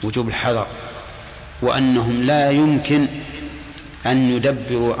 وجوب الحذر، وأنهم لا يمكن أن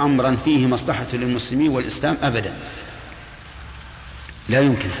يدبروا أمرا فيه مصلحة للمسلمين والإسلام أبدا، لا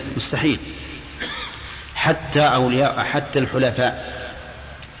يمكن، مستحيل. حتى أولياء، حتى الحلفاء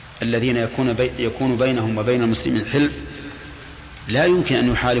الذين يكون بينهم وبين المسلمين حلف، لا يمكن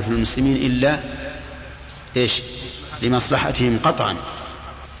أن يحالفوا المسلمين إلا لمصلحتهم قطعا.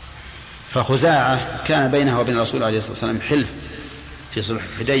 فخزاعة كان بينها وبين الرسول عليه الصلاة والسلام حلف في صلح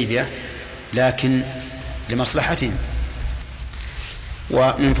الحديبية، لكن لمصلحتهم.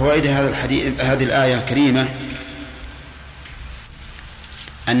 ومن فوائد هذا الحديث، هذه الآية الكريمة،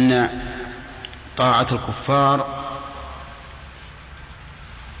 أن طاعة الكفار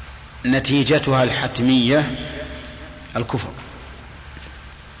نتيجتها الحتمية الكفر،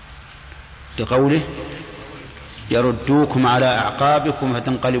 لقوله يردوكم على أعقابكم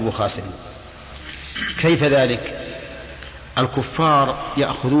فتنقلبوا خاسرين. كيف ذلك؟ الكفار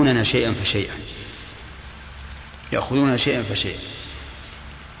يأخذوننا شيئا فشيئا، يأخذون شيئا فشيئا،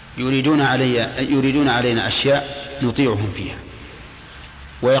 يريدون علينا أشياء نطيعهم فيها،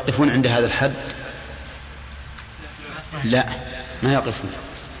 ويقفون عند هذا الحد؟ لا، ما يقفون،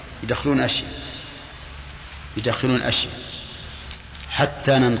 يدخلون أشياء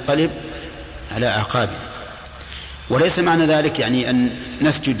حتى ننقلب على أعقابنا. وليس معنى ذلك يعني أن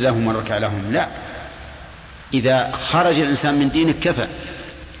نسجد لهم ونركع لهم، لا، إذا خرج الإنسان من دينه كفى.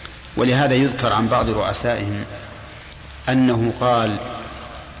 ولهذا يذكر عن بعض رؤسائهم أنه قال: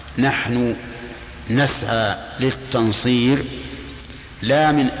 نحن نسعى للتنصير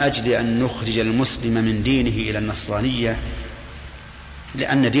لا من أجل أن نخرج المسلم من دينه إلى النصرانية،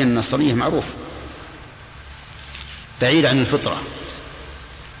 لأن دين النصرانية معروف بعيد عن الفطرة،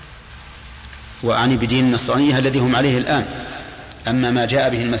 وأعني بدين النصرانية الذي هم عليه الآن. أما ما جاء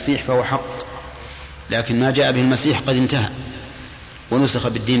به المسيح فهو حق، لكن ما جاء به المسيح قد انتهى ونسخ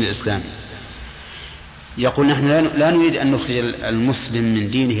بالدين الإسلامي. يقول: نحن لا نريد أن نخرج المسلم من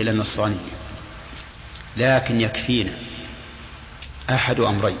دينه إلى النصرانية، لكن يكفينا أحد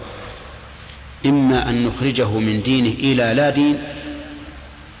أمرين: إما أن نخرجه من دينه إلى لا دين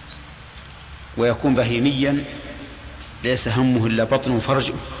ويكون بهيميا ليس همه إلا بطنه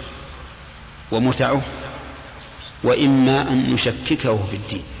وفرجه ومتعه، وإما أن نشككه في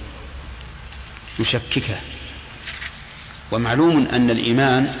الدين، نشككه. ومعلوم أن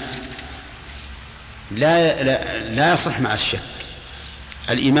الإيمان لا يصح مع الشك،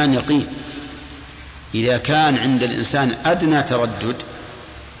 الإيمان يقين. إذا كان عند الإنسان أدنى تردد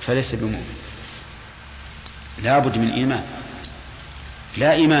فليس بمؤمن، لا بد من إيمان،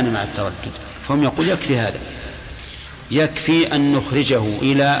 لا إيمان مع التردد. فهم يقول يكفي هذا، يكفي أن نخرجه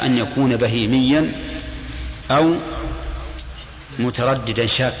إلى أن يكون بهيميا أو مترددا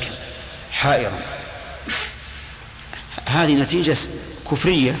شاكا حائرا. هذه نتيجة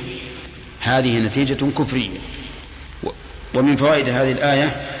كفرية، هذه نتيجة كفرية. ومن فوائد هذه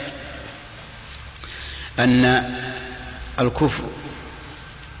الآية أن الكفر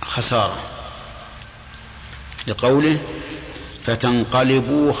خسارة، لقوله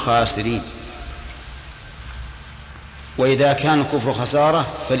فتنقلبوا خاسرين. وإذا كان الكفر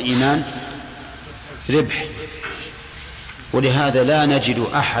خسارة فالإيمان ربح. ولهذا لا نجد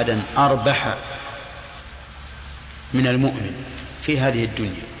أحدا أربح من المؤمن في هذه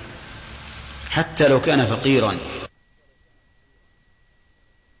الدنيا، حتى لو كان فقيرا،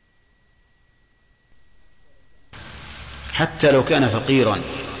 حتى لو كان فقيرا،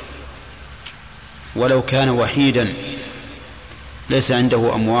 ولو كان وحيدا ليس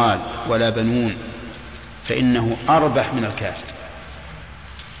عنده أموال ولا بنون، فإنه أربح من الكافر،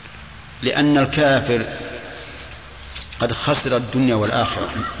 لأن الكافر قد خسر الدنيا والآخرة،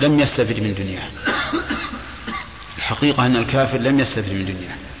 لم يستفد من دنياه. الحقيقة أن الكافر لم يستفد من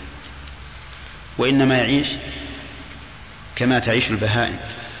دنياه، وإنما يعيش كما تعيش البهائم،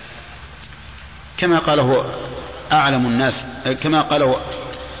 كما قاله أعلم الناس، كما قاله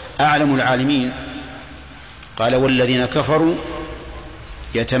أعلم العالمين، قال: والذين كفروا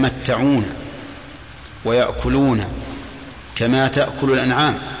يتمتعون ويأكلون كما تأكل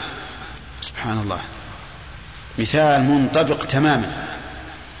الأنعام. سبحان الله، مثال منطبق تماما.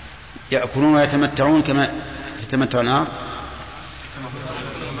 يأكلون ويتمتعون كما تتمتع النار،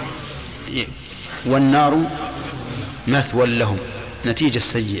 والنار مثوى لهم، نتيجة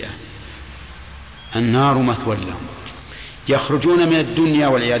السيئة، النار مثوى لهم. يخرجون من الدنيا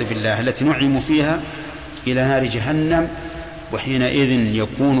والعياذ بالله التي نعموا فيها إلى نار جهنم وحينئذ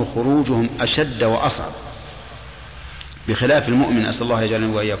يكون خروجهم أشد وأصعب، بخلاف المؤمن. أسأل الله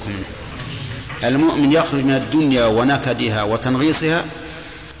يجعلنا وإياكم منه. المؤمن يخرج من الدنيا ونكدها وتنغيصها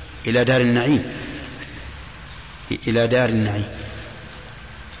إلى دار النعيم، إلى دار النعيم،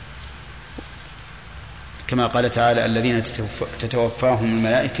 كما قال تعالى: الذين تتوفاهم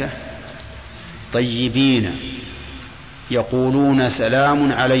الملائكة طيبين يقولون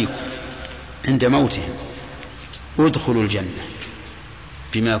سلام عليكم عند موتهم ادخلوا الجنة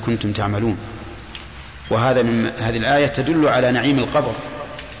بما كنتم تعملون. وهذا من هذه الآية تدل على نعيم القبر،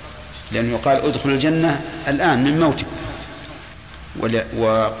 لأنه قال ادخلوا الجنة الآن من موتكم.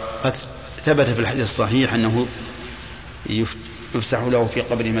 وقد ثبت في الحديث الصحيح أنه يفسح له في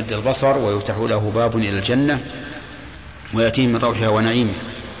قبر مد البصر، ويفتح له باب إلى الجنة، ويأتيه من روحها ونعيمها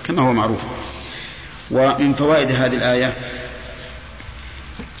كما هو معروف. ومن فوائد هذه الآية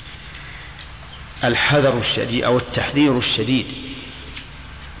الحذر الشديد أو التحذير الشديد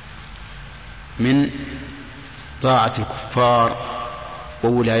من طاعة الكفار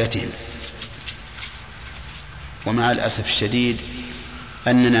وولايتهم. ومع الأسف الشديد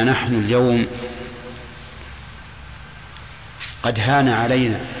أننا نحن اليوم قد هان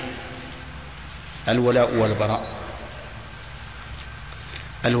علينا الولاء والبراء،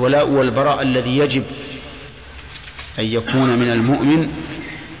 الولاء والبراء الذي يجب أن يكون من المؤمن،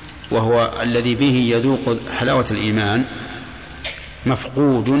 وهو الذي به يذوق حلاوة الإيمان،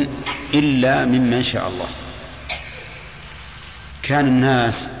 مفقود إلا ممن شاء الله. كان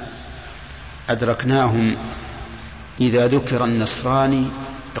الناس أدركناهم إذا ذكر النصراني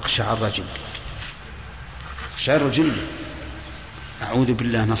اقشعر جلده، أعوذ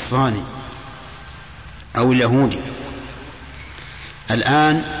بالله، نصراني أو اليهودي.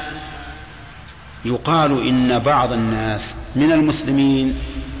 الآن يقال إن بعض الناس من المسلمين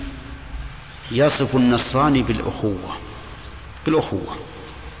يصف النصراني بالأخوة،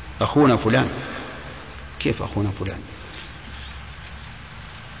 أخونا فلان. كيف أخونا فلان؟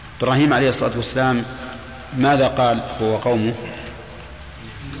 إبراهيم عليه الصلاة والسلام ماذا قال هو قومه؟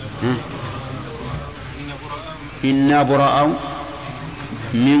 إنا براء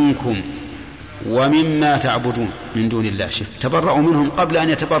منكم ومما تعبدون من دون الله. شف، تبرأوا منهم قبل أن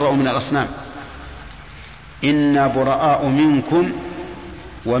يتبرأوا من الأصنام. إنا براء منكم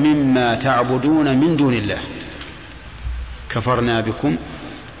ومما تعبدون من دون الله كفرنا بكم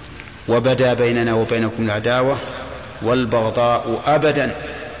وبدا بيننا وبينكم العداوة والبغضاء أبدا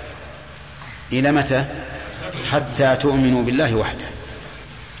إلى متى؟ حتى تؤمنوا بالله وحده.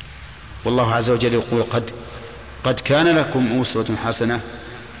 والله عز وجل يقول قد كانت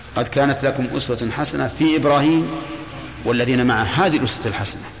لكم أسوة حسنة في إبراهيم والذين معه. هذه الأسوة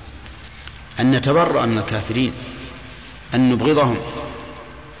الحسنة أن نتبرأ من الكافرين، أن نبغضهم،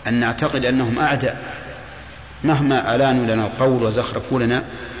 أن نعتقد أنهم أعداء، مهما ألانوا لنا القول وزخرفوا لنا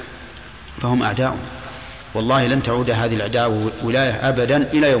فهم أعداء. والله لن تعود هذه العداوة ولاية أبدا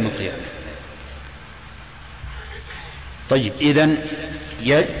إلى يوم القيامة. طيب، إذن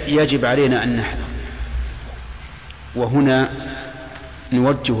يجب علينا أن نحذر. وهنا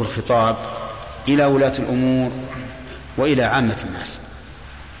نوجه الخطاب إلى ولاة الأمور وإلى عامة الناس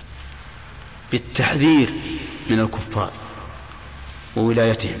بالتحذير من الكفار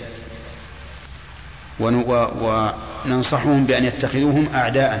وولايتهم، وننصحهم بأن يتخذوهم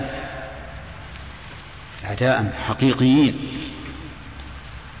أعداء حقيقيين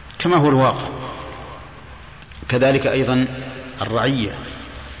كما هو الواقع. كذلك أيضا الرعية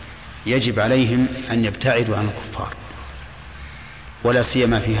يجب عليهم أن يبتعدوا عن الكفار، ولا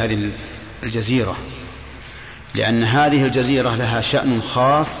سيما في هذه الجزيرة، لأن هذه الجزيرة لها شأن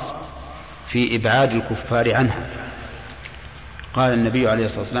خاص في إبعاد الكفار عنها. قال النبي عليه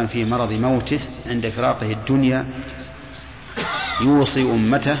الصلاة والسلام في مرض موته عند فراقه الدنيا يوصي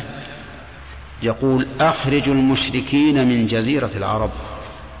أمته يقول: أخرجوا المشركين من جزيرة العرب،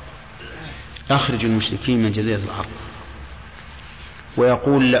 أخرجوا المشركين من جزيرة العرب.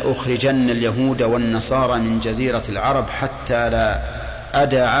 ويقول: لأخرجن اليهود والنصارى من جزيرة العرب حتى لا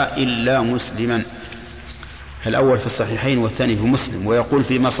أدع إلا مسلما. الأول في الصحيحين والثاني في مسلم. ويقول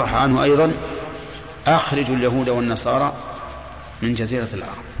فيما صح عنه أيضا: أخرجوا اليهود والنصارى من جزيرة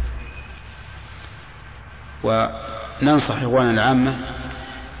العرب. وننصح إخواننا العامة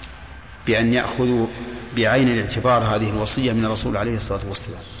بأن يأخذوا بعين الاعتبار هذه الوصية من الرسول عليه الصلاة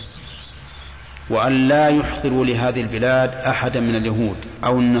والسلام، وأن لا يحضروا لهذه البلاد أحدا من اليهود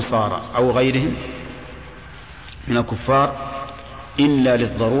أو النصارى أو غيرهم من الكفار إلا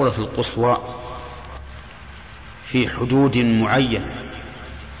للضرورة القصوى في حدود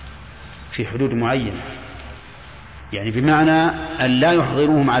معينة، يعني بمعنى أن لا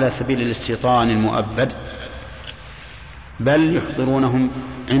يحضروهم على سبيل الاستيطان المؤبد، بل يحضرونهم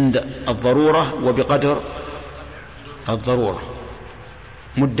عند الضرورة وبقدر الضرورة،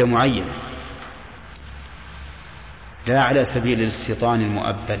 مدة معينة، لا على سبيل الاستيطان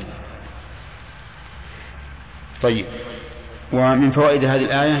المؤبد. طيب، ومن فوائد هذه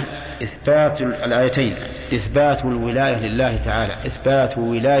الآية الآيتين إثبات الولاية لله تعالى، إثبات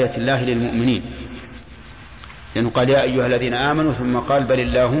ولاية الله للمؤمنين، لأنه قال يا أيها الذين آمنوا ثم قال بل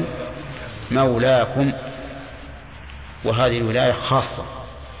الله مولاكم، وهذه الولاية خاصة،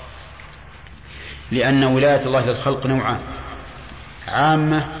 لأن ولاية الله للخلق نوعان: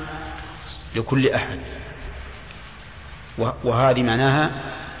 عامة لكل أحد، وهذه معناها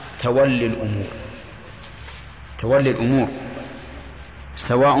تولي الأمور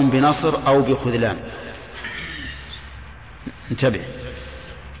سواء بنصر أو بخذلان. انتبه،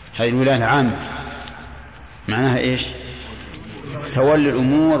 هذه الولاية العامة معناها إيش؟ تولي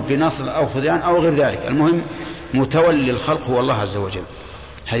الأمور بنصر أو خذلان أو غير ذلك، المهم متولي الخلق هو الله عز وجل،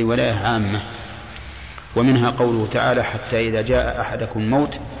 هذه ولاية عامة. ومنها قوله تعالى حتى إذا جاء أحدكم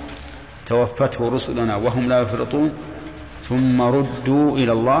الموت توفته رسلنا وهم لا يفرطون ثم ردوا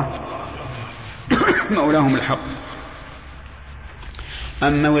إلى الله مولاهم الحق.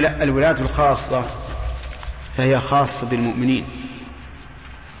 أما الولاية الخاصة فهي خاصة بالمؤمنين،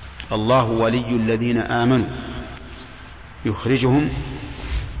 الله ولي الذين آمنوا يخرجهم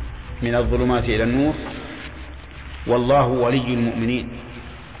من الظلمات إلى النور، والله ولي المؤمنين،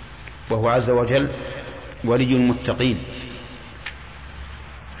 وهو عز وجل ولي المتقين.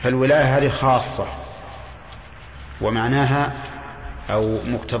 فالولاية هذه خاصة، ومعناها أو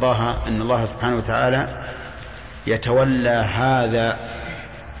مقتضاها أن الله سبحانه وتعالى يتولى هذا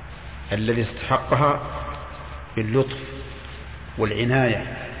الذي استحقها باللطف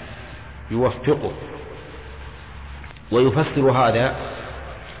والعناية، يوفقه. ويفسر هذا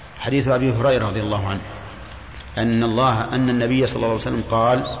حديث أبي هريرة رضي الله عنه أن النبي صلى الله عليه وسلم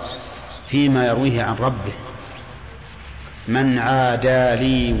قال فيما يرويه عن ربه: من عادى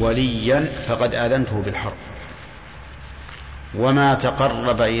لي وليا فقد آذنته بالحرب، وما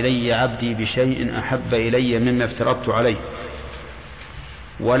تقرب إلي عبدي بشيء أحب إلي مما افترضت عليه،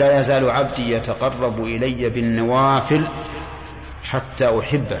 ولا يزال عبدي يتقرب إلي بالنوافل حتى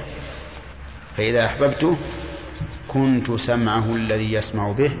أحبه، فإذا أحببته كنت سمعه الذي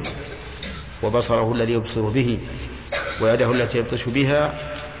يسمع به، وبصره الذي يبصر به، ويده التي يبطش بها،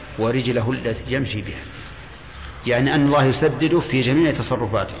 ورجله التي يمشي بها. يعني أن الله يسدده في جميع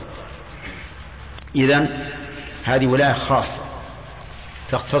تصرفاته. إذن هذه ولاية خاصة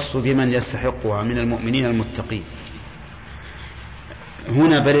تختص بمن يستحقها من المؤمنين المتقين.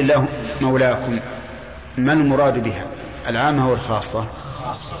 هنا بل الله مولاكم، ما المراد بها؟ العامة أو الخاصة؟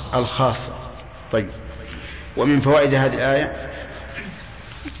 الخاصة. طيب، ومن فوائد هذه الآية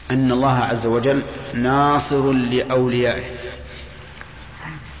أن الله عز وجل ناصر لأوليائه،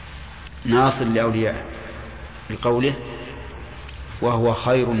 ناصر لأوليائه بقوله وهو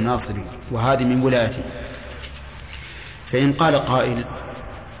خير الناصرين، وهذه من ولايته. فإن قال قائل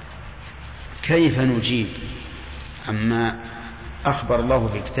كيف نجيب عما أخبر الله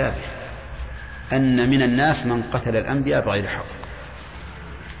في كتابه أن من الناس من قتل الأنبياء بغير حق؟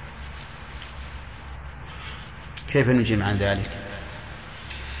 كيف نجيب عن ذلك؟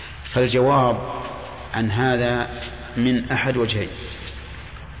 فالجواب عن هذا من أحد وجهين.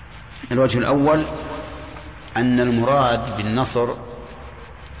 الوجه الأول أن المراد بالنصر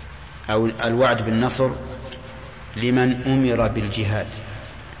أو الوعد بالنصر لمن أمر بالجهاد،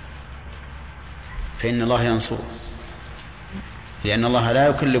 فإن الله ينصره، لأن الله لا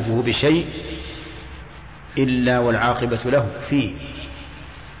يكلفه بشيء إلا والعاقبة له فيه.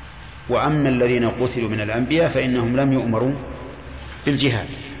 وأما الذين قتلوا من الأنبياء فإنهم لم يؤمروا بالجهاد.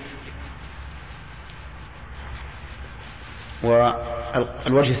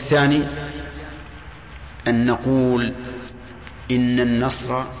 والوجه الثاني أن نقول إن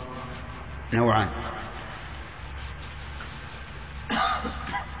النصر نوعان: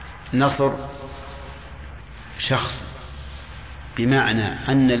 نصر شخص بمعنى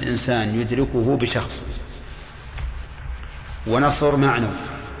أن الإنسان يدركه بشخص، ونصر معنوي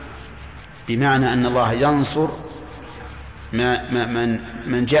بمعنى أن الله ينصر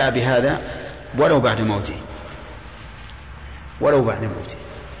من جاء بهذا ولو بعد موته.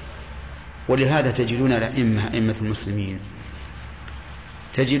 ولهذا تجدون أئمة المسلمين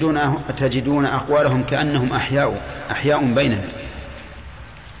تجدون أقوالهم كأنهم أحياء بيننا،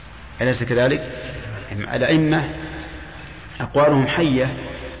 أليس كذلك؟ الأئمة أقوالهم حية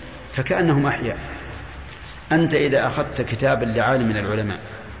فكأنهم أحياء. أنت إذا أخذت كتابا لعالم من العلماء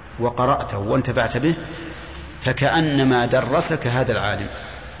وقرأته وانتفعت به فكأنما درسك هذا العالم.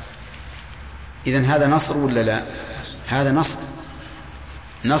 إذن هذا نصر ولا لا؟ هذا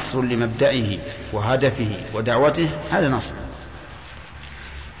نصر لمبدئه وهدفه ودعوته، هذا نصر.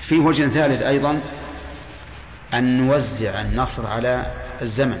 في وجه ثالث أيضا أن نوزع النصر على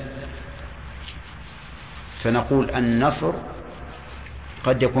الزمن، فنقول النصر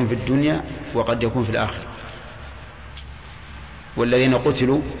قد يكون في الدنيا وقد يكون في الآخرة، والذين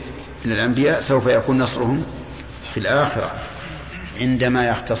قتلوا من الأنبياء سوف يكون نصرهم في الآخرة عندما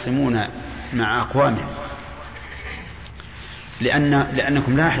يختصمون مع أقوامهم.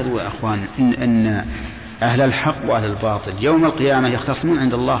 لأنكم لاحظوا يا أخوان إن أهل الحق وأهل الباطل يوم القيامة يختصمون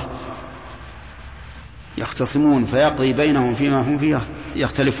عند الله، يختصمون فيقضي بينهم فيما هم فيه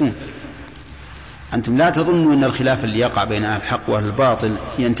يختلفون. أنتم لا تظنوا أن الخلاف اللي يقع بين أهل الحق وأهل الباطل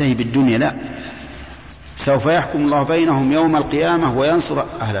ينتهي بالدنيا، لا، سوف يحكم الله بينهم يوم القيامة وينصر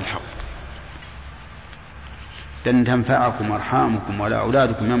أهل الحق. لن تنفعكم أرحامكم ولا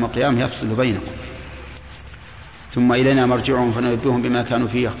أولادكم يوم القيامة يفصل بينكم، ثم إلينا مرجعهم فننبئهم بما كانوا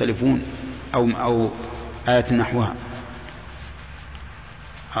فيه يختلفون، أو آية نحوها،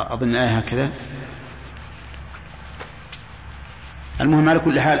 أظن آية هكذا. المهم على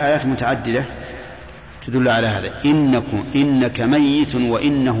كل حال آيات متعددة تدل على هذا. إنك ميت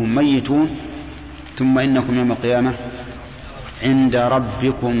وإنهم ميتون ثم إنكم يوم القيامة عند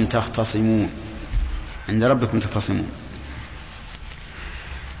ربكم تختصمون. عند ربكم تختصمون.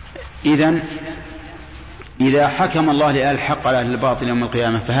 إذا حكم الله لأهل الحق على أهل الباطل يوم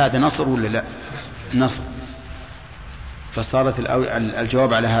القيامة فهذا نصر ولا لا؟ نصر. فصارت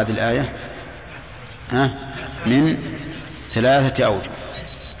الجواب على هذه الآية من 3 أوجه.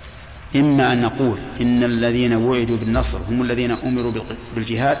 إما أن نقول إن الذين وعدوا بالنصر هم الذين أمروا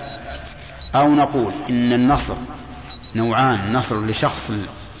بالجهاد، أو نقول إن النصر نوعان: نصر لشخص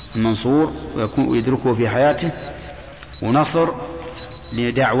المنصور ويدركه في حياته، ونصر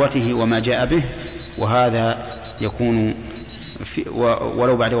لدعوته وما جاء به، وهذا يكون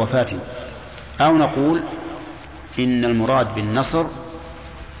ولو بعد وفاته. أو نقول إن المراد بالنصر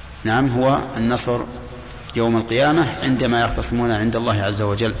هو النصر يوم القيامة عندما يختصمون عند الله عز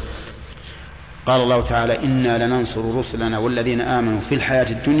وجل. قال الله تعالى: إنا لننصر رسلنا والذين آمنوا في الحياة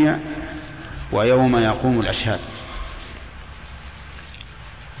الدنيا ويوم يقوم الأشهاد.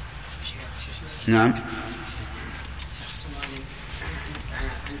 نعم.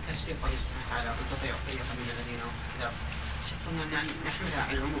 نحملها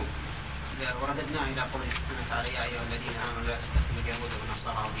على العموم ورددناها إلى قوله سبحانه وتعالى: يا أيها الذين آمنوا لا تتخذوا اليهود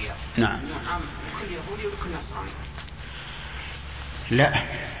والنصارى أولياء. نعم. عام كل يهودي وكل نصراني. لا،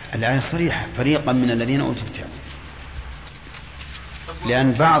 الآية صريحة: فريقا من الذين أوتوا الكتاب.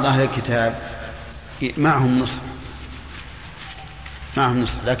 لأن بعض أهل الكتاب معهم نصر،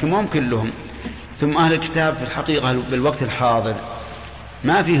 لكن ممكن لهم. ثم أهل الكتاب في الحقيقة بالوقت الحاضر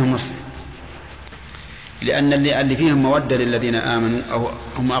ما فيهم نصر، لأن اللي فيهم مودة للذين آمنوا أو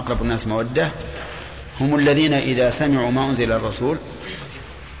هم أقرب الناس مودة هم الذين إذا سمعوا ما أنزل الرسول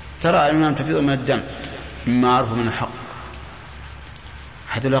ترى أعينهم تفيض من الدم مما عرفوا من الحق.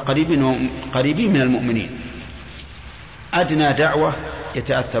 هذول قريبين من المؤمنين، أدنى دعوة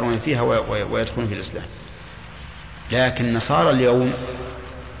يتأثرون فيها ويدخلون في الإسلام. لكن نصارى اليوم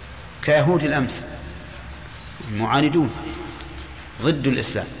كيهود الأمس معاندون ضد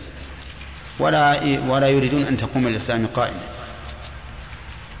الإسلام، ولا يريدون أن تقوم الإسلام قائمة.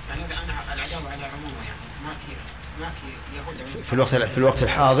 في الوقت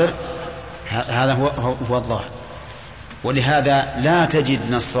الحاضر هذا هو الظاهر. ولهذا لا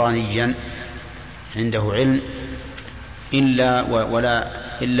تجد نصرانيا عنده علم إلا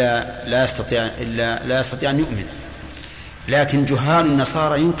لا يستطيع أن يؤمن. لكن جهال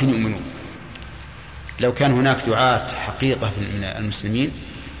النصارى يمكن يؤمنون. لو كان هناك دعاة حقيقة من المسلمين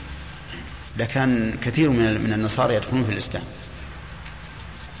لكان كثير من النصارى يدخلون في الإسلام،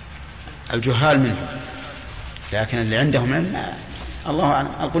 الجهال منهم. لكن اللي عندهم علم الله أعلم،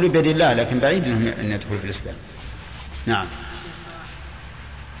 القلوب بيد الله، لكن بعيد أن يدخلوا في الإسلام. نعم.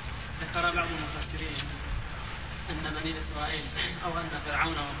 ذكر بعض المفسرين أن بني إسرائيل أو أن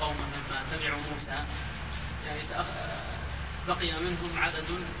فرعون وقومه لما تبعوا موسى يعني بقي منهم عدد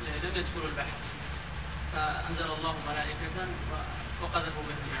لم يدخلوا البحر، فأنزل الله ملائكة وقذفوا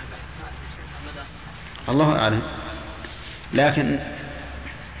بهم من البحر. الله أعلم. لكن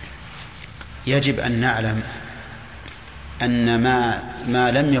يجب أن نعلم أن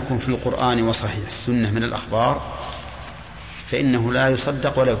ما لم يكن في القرآن وصحيح السنة من الأخبار فإنه لا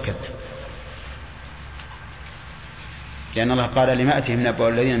يصدق ولا يكذب، لأن الله قال: لما أتهم نبأ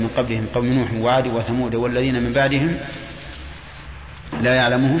الذين من قبلهم قوم نوح وعاد وثمود والذين من بعدهم لا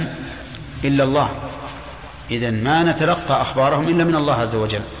يعلمهم إلا الله. إذن ما نتلقى أخبارهم إلا من الله عز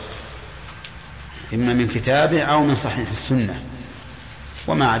وجل. إما من كتابه أو من صحيح السنة،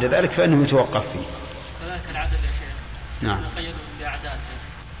 وما عدا ذلك فإنه يتوقف فيه. كذلك العدد يا شيخ. نعم. قيدوا بأعداد.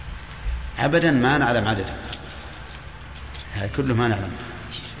 أبدا ما نعلم عدده، هذا كله ما نعلم.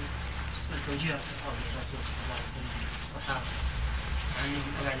 اسم التوجيه في قول الرسول صلى الله عليه وسلم الصحابة عنهم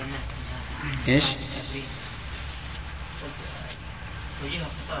أبعد الناس من هذا. إيش؟ توجيه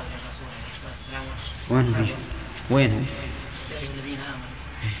الخطاب للرسول عليه الصلاة والسلام. وين هو؟ الذين آمنوا.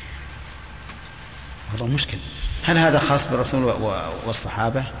 والله مشكل. هل هذا خاص بالرسول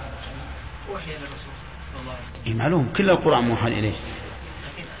والصحابة؟ وحي للرسول صلى الله عليه وسلم. معلوم كل القرآن موحى إليه،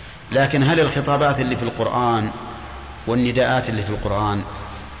 لكن هل الخطابات اللي في القرآن والنداءات اللي في القرآن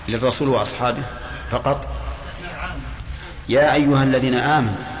للرسول وأصحابه فقط؟ يا أيها الذين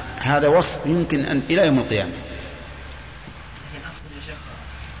آمنوا، هذا وصف يمكن أن إلى يوم القيامة. لكن أقصد يا شيخ،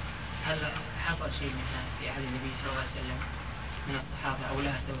 هل حصل شيء منها في عهد النبي صلى الله عليه وسلم من الصحابة أو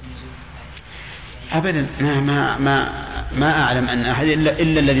لها سبب نزول؟ أبدا ما أعلم أن أحد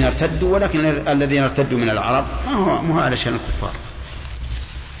إلا الذين ارتدوا، ولكن الذين ارتدوا من العرب ما هو على شأن الكفار،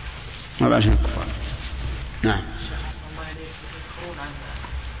 ما هو على شأن الكفار. نعم.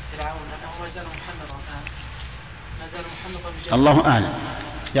 الله أعلم.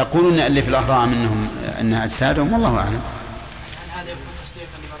 يقولون اللي في الأهرام إنهم أنها أجسادهم، والله أعلم. هل هذا يكون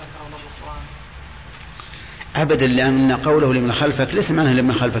تصديقا لما ذكره الله في القرآن؟ أبدا، لأن قوله لمن خلفك ليس معناه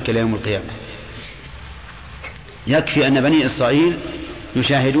لمن خلفك إلى يوم القيامة. يكفي أن بني إسرائيل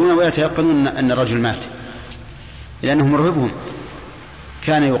يشاهدون ويتيقنون أن الرجل مات، لأنه مرهبهم،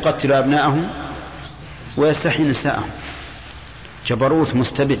 كان يقتل أبناءهم ويستحيي نساءهم، جبروت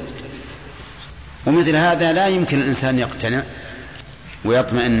مستبد. ومثل هذا لا يمكن الإنسان يقتنع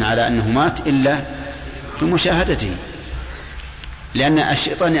ويطمئن على أنه مات إلا بمشاهدته، لأن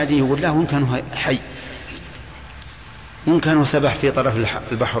الشيطان يأتيه يقول له إن كان حي، إن كان سبح في طرف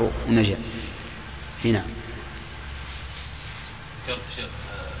البحر ونجا. هنا ذكرت شيخ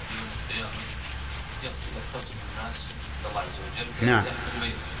يوم القيامة يختصم الناس الله عز وجل. نعم.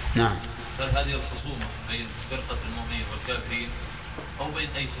 نعم. هل هذه الخصومة بين فرقة المؤمنين والكافرين أو بين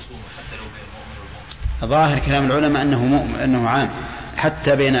أي خصومة حتى لو بين المؤمن والمؤمن؟ ظاهر كلام العلماء أنه عام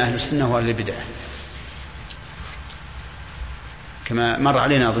حتى بين أهل السنة وأهل البدع، كما مر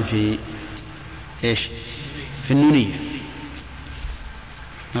علينا أظن في إيش؟ في النونية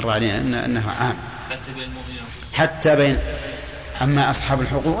مر علينا أنه عام حتى بين المؤمنين. حتى بين. أما أصحاب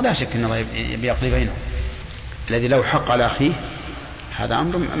الحقوق لا شك أن الله بيقضي بينهم، الذي له حق على أخيه هذا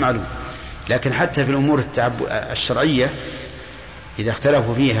أمر معلوم. لكن حتى في الأمور الشرعية إذا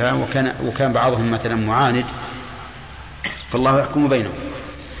اختلفوا فيها وكان بعضهم مثلا معاند فالله يحكم بينهم.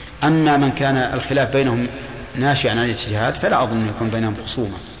 أما من كان الخلاف بينهم ناشئا عن الاجتهاد فلا أظن يكون بينهم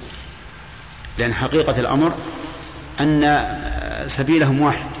خصومة، لأن حقيقة الأمر أن سبيلهم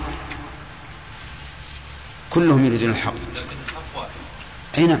واحد، كلهم يريدون الحق. لكن الحق واحد.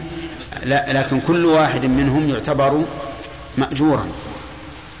 أي نعم. لكن كل واحد منهم يعتبر مأجورا،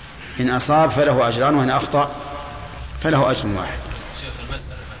 إن أصاب فله أجران وإن أخطأ فله أجر واحد. شيخ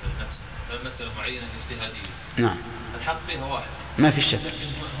المسألة معينة اجتهادية. نعم. الحق فيها واحد ما في شك.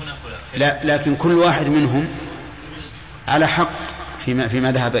 لا لكن كل واحد منهم على حق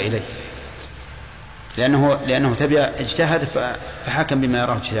فيما ذهب إليه، لأنه تبع اجتهد فحكم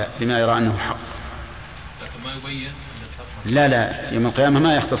بما يرى أنه حق. لكن ما يبين لا يوم القيامة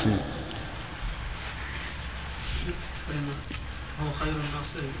ما يختصمون. هو خير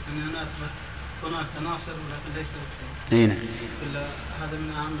الناصرين، أن هناك ناصر ولكن ليس أي نعم. هذا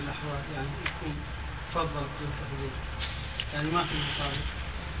من أهم الأحوال، يعني يكون فضل دون تفضيل، يعني ما في مصالح.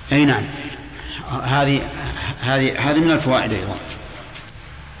 أي نعم. هذه من الفوائد أيضا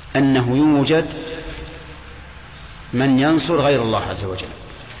أنه يوجد من ينصر غير الله عز وجل،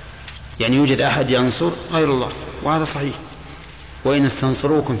 يعني يوجد أحد ينصر غير الله، وهذا صحيح. وإن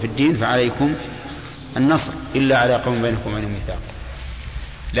استنصروكم في الدين فعليكم النصر إلا على قوم بينكم وبينهم ميثاق.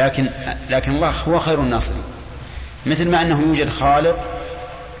 لكن الله هو خير الناصرين، مثل ما أنه يوجد خالق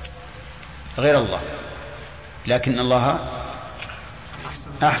غير الله، لكن الله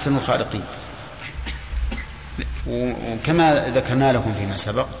أحسن الخالقين. وكما ذكرنا لكم فيما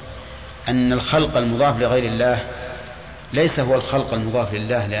سبق أن الخلق المضاف لغير الله ليس هو الخلق المضاف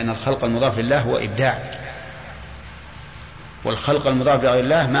لله، لأن الخلق المضاف لله هو إبداع، والخلق المضاف لغير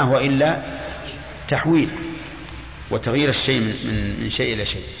الله ما هو إلا تحويل وتغيير الشيء من شيء إلى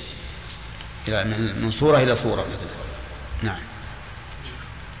شيء، من صورة إلى صورة مثلا. نعم.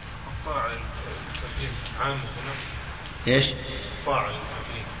 الطاعة الكافرين عامة هنا. إيش؟ الطاعة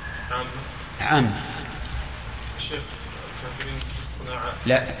الكافرين عامة. الشيخ الكافرين في الصناعات.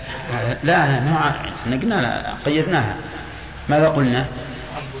 لا ما قيدناها. ماذا قلنا؟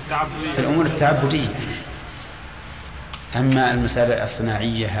 التعبدية. في الأمور التعبدية. أما المسائل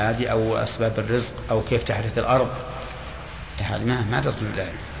الصناعية هذه أو أسباب الرزق أو كيف تحرث الأرض هذه ما تدخل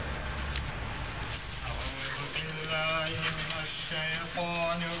الآية.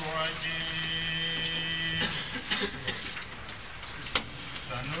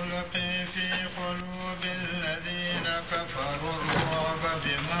 سنلقي في قلوب الذين كفروا الرعب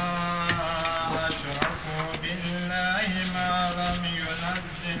بما أشركوا بالله ما لم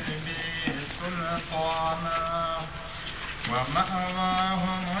ينزل به سلطانا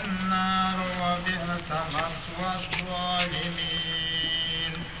ومأواهم النار وبئس مثوى الظالمين.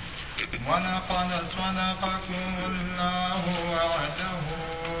 ولقد صدقكم الله وعده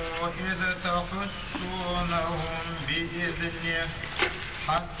إذ تحسونهم بإذنه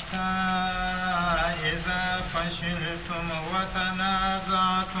حتى إذا فشلتم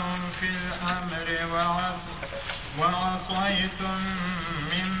وتنازعتم في الأمر وعصيتم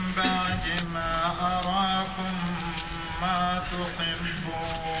من بعد ما أراكم ما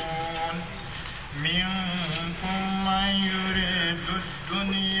تحبون منكم من يريد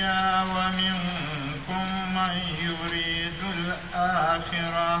الدنيا ومنكم من يريد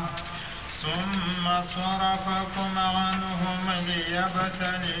الآخرة ثم صرفكم عنهم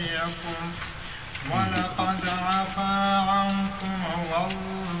ليبتليكم ولقد عفا عنكم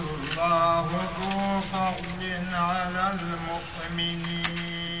والله ذو فضل على المؤمنين.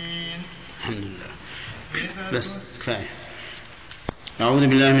 الحمد لله. بس كفاية. أعوذ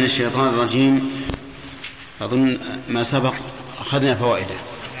بالله من الشيطان الرجيم. أظن ما سبق أخذنا فوائده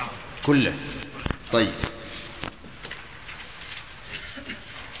كله. طيب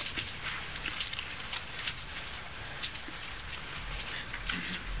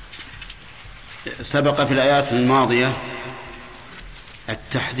سبق في الآيات الماضية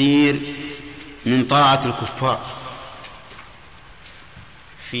التحذير من طاعة الكفار.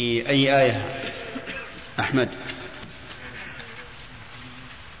 في أي آية أحمد؟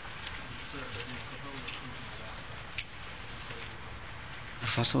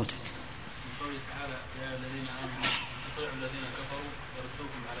 ارفع صوتك. قوله تعالى يا الذين آمنوا اطيعوا الذين كفروا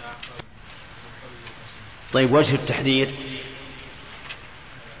يردوكم على أعقابكم. طيب وجه التحذير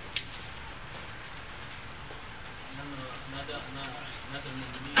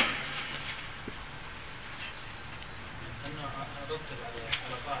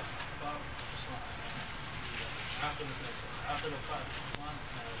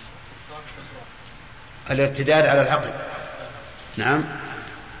الارتداد على العقل. نعم.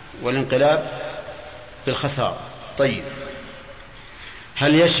 والانقلاب بالخسارة. طيب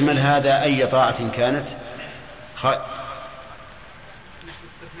هل يشمل هذا أي طاعة كانت؟ نحن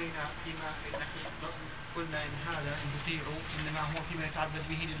استثنينا فيما قلنا إن هذا إن تطيعوا إنما هو فيما يتعبد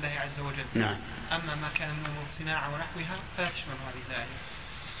به لله عز وجل. نعم. أما ما كان من أمور الصناعة ونحوها فلا تشمل هذه الآية.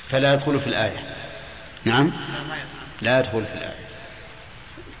 فلا يدخل في الآية. نعم. لا يدخل في الآية.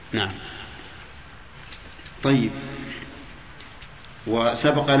 نعم. طيب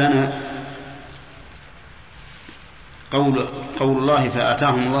وسبق لنا قول الله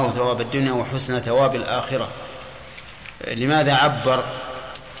فآتاهم الله ثواب الدنيا وحسن ثواب الآخرة. لماذا عبر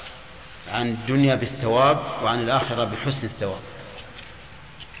عن الدنيا بالثواب وعن الآخرة بحسن الثواب؟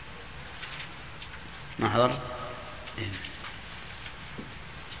 ما حضرت؟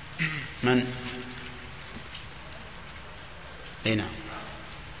 من؟ أي نعم.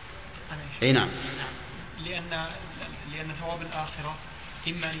 أي نعم. لأن ثواب الآخرة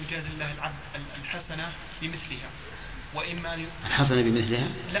إما أن يجازي الله العبد الحسنة بمثلها وإما أن الحسنة بمثلها؟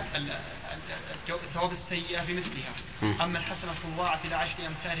 لا ثواب السيئة بمثلها. أما الحسنة تضاعف إلى 10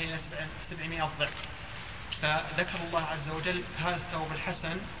 أمثالها إلى 700 ضعف. فذكر الله عز وجل هذا الثواب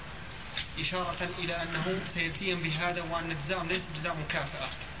الحسن إشارة إلى أنه سيجزيهم بهذا وأن جزاءهم ليس جزاء مكافأة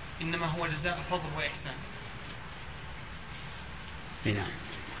إنما هو جزاء فضل وإحسان. نعم.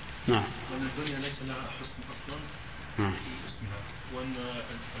 نعم. وأن الدنيا ليس لها حسن أصلا في اسمها وأن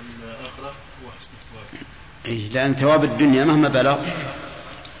الآخرة هو حسن الثواب. لأن ثواب الدنيا مهما بلغ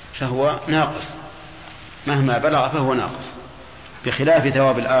فهو ناقص، مهما بلغ فهو ناقص، بخلاف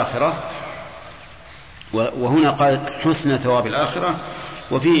ثواب الآخرة. وهنا قال حسن ثواب الآخرة،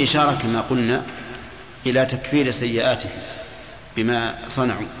 وفيه إشارة كما قلنا إلى تكفير سيئاتهم بما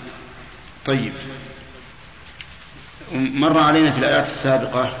صنعوا. طيب مر علينا في الآيات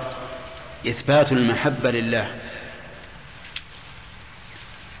السابقة إثبات المحبة لله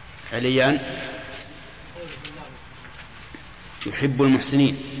فعليا يحب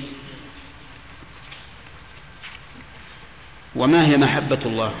المحسنين. وما هي محبة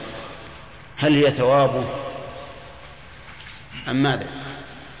الله؟ هل هي ثوابه أم ماذا؟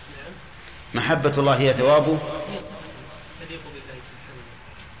 محبة الله هي ثوابه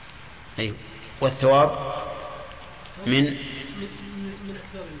أيوه. والثواب من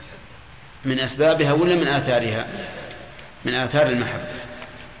أسباب المحبة، من أسبابها ولا من آثارها؟ من آثار المحبة.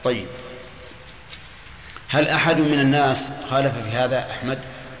 طيب، هل أحد من الناس خالف في هذا أحمد؟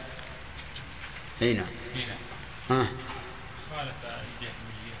 أي نعم. خالف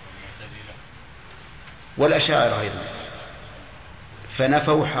الجهمية والمعتزلة والأشاعرة أيضا،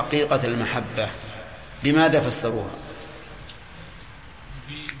 فنفوا حقيقة المحبة. بماذا فسروها؟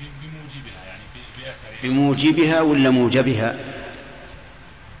 بموجبها، يعني بأثرها. بموجبها ولا موجبها؟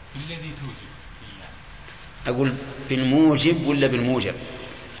 بالذي توجب. أقول بالموجب ولا بالموجب؟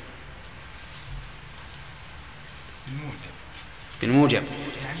 بالموجب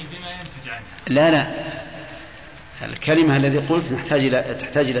يعني بما ينتج عنها. لا، الكلمة الذي قلت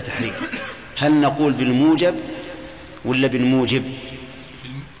تحتاج إلى تحريف. هل نقول بالموجب ولا بالموجب؟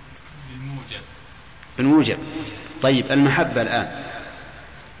 بالموجب. طيب، المحبة الآن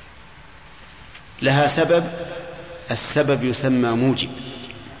لها سبب، السبب يسمى موجب،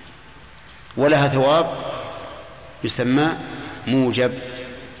 ولها ثواب يسمى موجب.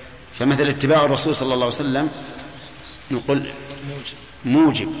 فمثل اتباع الرسول صلى الله عليه وسلم نقول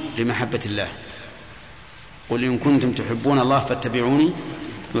موجب لمحبة الله. قل إن كنتم تحبون الله فاتبعوني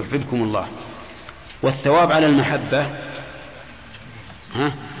يحببكم الله. والثواب على المحبة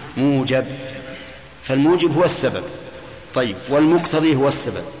موجب. فالموجب هو السبب. طيب، والمقتضي هو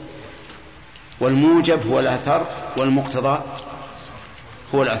السبب، والموجب هو الأثر، والمقتضى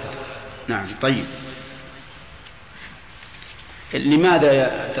هو الأثر. نعم. طيب، لماذا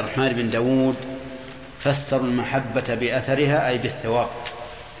يا عبد الرحمن بن داود فسر المحبة بأثرها أي بالثواب؟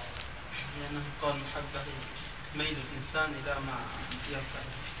 لأنه قال المحبة ميل الإنسان إلى ما ينفعه،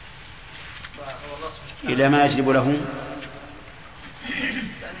 إلى ما يجلب له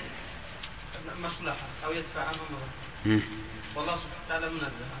يعني مصلحة أو يدفع عنه مضرة، والله سبحانه وتعالى منزه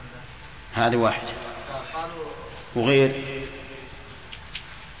عن ذلك. هذا واحد. قالوا وغير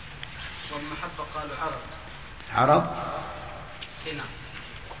والمحبة قالوا عرض. نعم،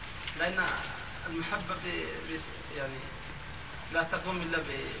 لأن المحبة يعني لا تقوم إلا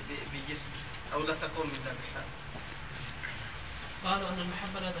بجسم، أو لا تقوم إلا بحال. قالوا أن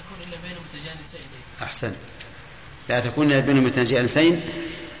المحبة لا تكون إلا بين متجانسين. أحسن، لا تكون إلا بين متجانسين،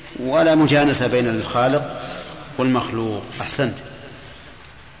 ولا مجانسة بين الخالق والمخلوق. أحسنت.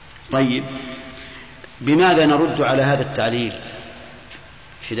 طيب، بماذا نرد على هذا التعليل؟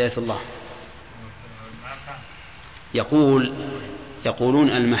 هداية الله يقولون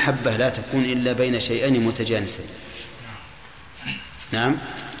المحبة لا تكون إلا بين شيئين متجانسين. نعم،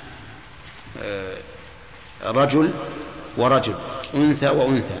 رجل ورجل، أنثى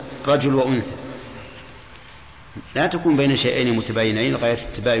وأنثى، رجل وأنثى، لا تكون بين شيئين متباينين غاية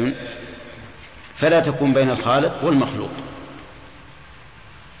التباين، فلا تكون بين الخالق والمخلوق.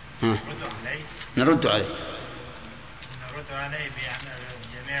 نرد عليه بأن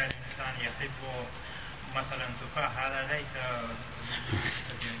جميع الإنسان يحب مثلا تفاح، هذا ليس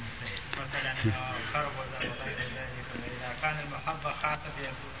مثلا قرب وغير ذلك. إذا كان المحبة خاصة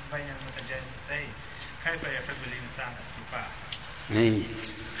بين المتجانسين كيف يحب الإنسان التفاح؟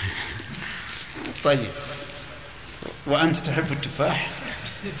 طيب، وأنت تحب التفاح؟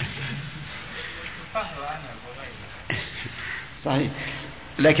 صحيح،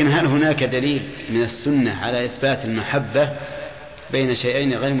 لكن هل هناك دليل من السنة على إثبات المحبة بين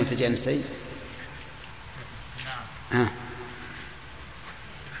شيئين غير متجانسين؟ نعم.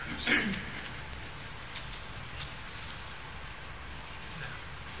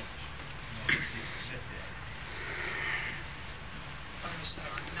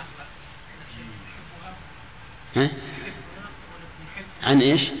 عن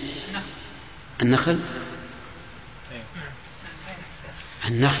إيش؟ النخل.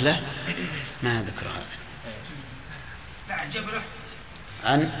 النخلة ما ذكر هذا.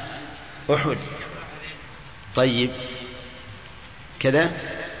 عن أحد. طيب، كذا.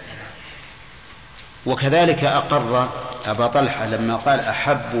 وكذلك أقر أبا طلحة لما قال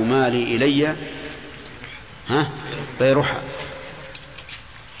أحب مالي إلي بيرحى.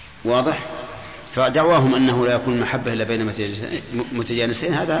 واضح؟ فدعواهم أنه لا يكون محبة إلا بين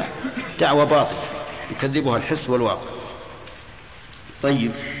متجانسين هذا دعوة باطلة يكذبها الحس والواقع.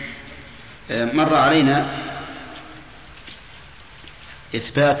 طيب، مر علينا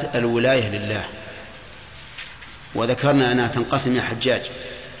إثبات الولاية لله، وذكرنا أنها تنقسم يا حجاج.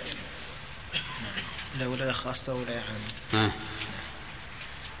 لا، ولاية خاصة وولاية عامة.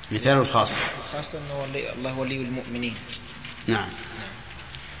 مثال الخاص خاصة أنه الله ولي المؤمنين. نعم.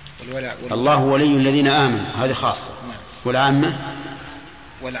 الله ولي الذين آمنوا، هذه خاصة. والعامة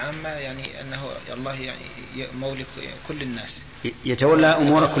والعامة يعني أنه الله يعني مولك كل الناس، يتولى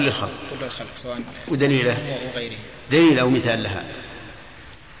أمور كل الخلق سواء ودليله وغيره. دليل أو مثال لها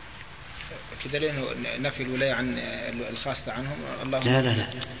كدليل نفي الولاية عن الخاصة عنهم الله. لا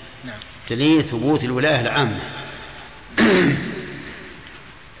نعم. دليل ثبوت الولاية العامة.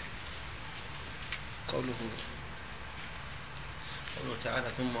 قوله تعالى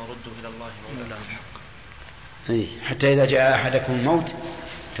ثم ردوا إلى الله مولاهم الحق. حتى إذا جاء أحدكم الموت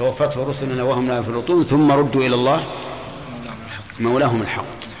توفته رسلنا وهم لا يفرطون ثم ردوا إلى الله مولاهم الحق.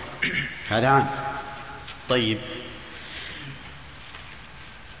 هذا عام. طيب،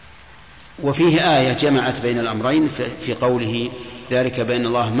 وفيه آية جمعت بين الأمرين في قوله ذلك بأن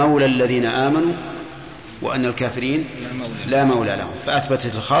الله مولى الذين آمنوا وأن الكافرين لا مولى لهم،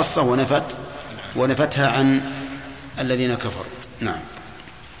 فأثبتت الخاصة ونفتها عن الذين كفروا. نعم.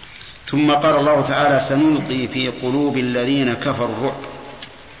 ثم قال الله تعالى سنلقي في قلوب الذين كفروا الرعب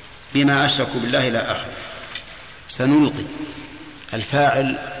بما أشركوا بالله إلى آخره. سنلقي،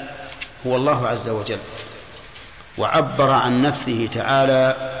 الفاعل هو الله عز وجل، وعبر عن نفسه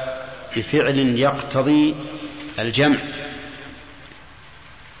تعالى بفعل يقتضي الجمع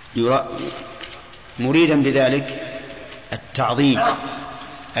مريدا بذلك التعظيم،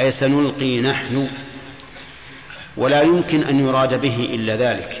 أي سنلقي نحن، ولا يمكن أن يراد به إلا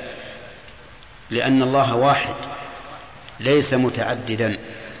ذلك، لأن الله واحد ليس متعددا،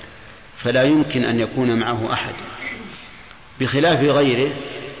 فلا يمكن أن يكون معه أحد، بخلاف غيره.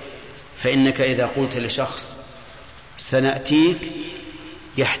 فإنك إذا قلت لشخص سنأتيك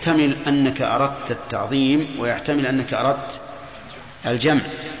يحتمل أنك أردت التعظيم ويحتمل أنك أردت الجمع،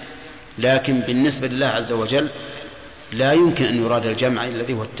 لكن بالنسبة لله عز وجل لا يمكن أن يراد الجمع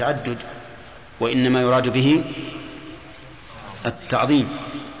الذي هو التعدد، وإنما يراد به التعظيم.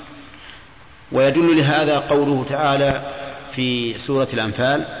 ويدل لهذا قوله تعالى في سورة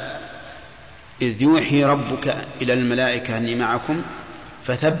الأنفال إذ يوحي ربك إلى الملائكة أني معكم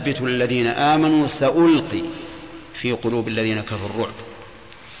فثبتوا الذين آمنوا سألقي في قلوب الذين كفروا الرعب.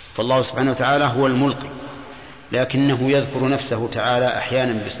 فالله سبحانه وتعالى هو الملقي، لكنه يذكر نفسه تعالى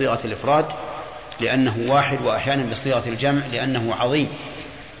أحيانا بصيغة الإفراد لأنه واحد، وأحيانا بصيغة الجمع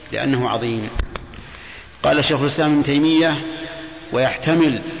لأنه عظيم. قال شيخ الإسلام ابن تيمية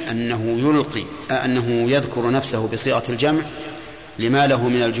ويحتمل أنه يذكر نفسه بصيغة الجمع لما له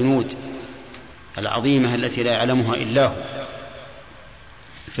من الجنود العظيمة التي لا يعلمها إلا هو،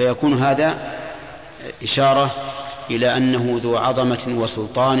 فيكون هذا إشارة إلى أنه ذو عظمة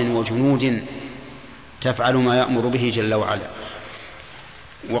وسلطان وجنود تفعل ما يأمر به جل وعلا.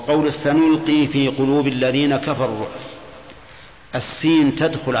 وقول سنلقي في قلوب الذين كفروا، السين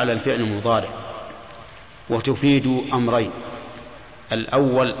تدخل على الفعل المضارع وتفيد أمرين: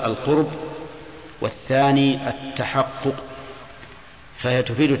 الأول القرب، والثاني التحقق، فهي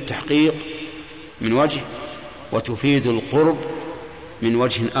تفيد التحقيق من وجه وتفيد القرب من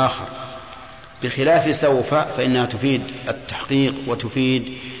وجه آخر، بخلاف سوف فإنها تفيد التحقيق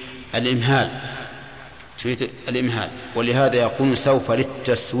وتفيد الإمهال. ولهذا يكون سوف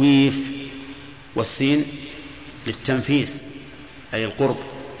للتسويف والسين للتنفيس أي القرب.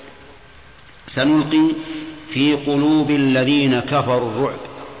 سنلقي في قلوب الذين كفروا الرعب،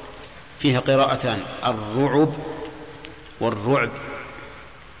 فيها قراءتان: الرعب والرعب،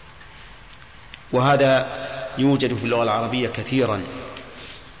 وهذا يوجد في اللغة العربية كثيرا،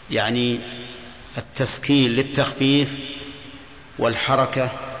 يعني التسكين للتخفيف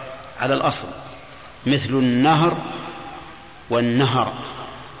والحركة على الأصل، مثل النهر والنهر.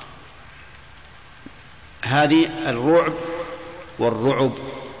 هذه الرعب والرعب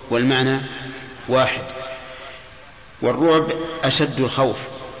والمعنى واحد، والرعب أشد الخوف،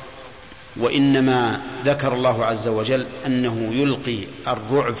 وإنما ذكر الله عز وجل أنه يلقي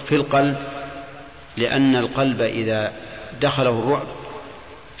الرعب في القلب، لأن القلب إذا دخله الرعب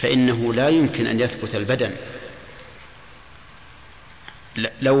فإنه لا يمكن أن يثبت البدن.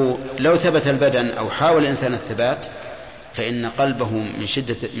 لو ثبت البدن أو حاول الإنسان الثبات فإن قلبه من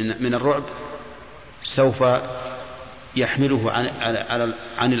شدة من الرعب سوف يحمله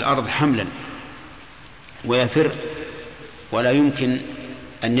عن الأرض حملا ويفر ولا يمكن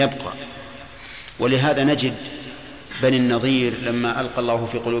أن يبقى. ولهذا نجد بني النضير لما ألقى الله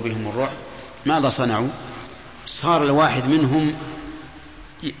في قلوبهم الرعب ماذا صنعوا؟ صار الواحد منهم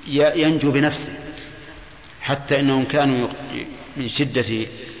ينجو بنفسه، حتى إنهم كانوا من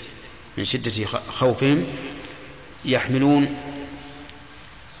شدة خوفهم يحملون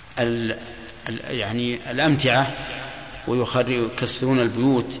يعني الأمتعة ويكسرون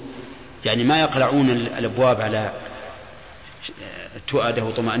البيوت، يعني ما يقلعون الأبواب على تؤده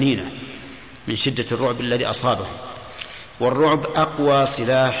وطمأنينة من شدة الرعب الذي أصابهم. والرعب أقوى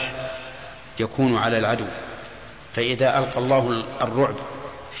سلاح يكون على العدو، فإذا ألقى الله الرعب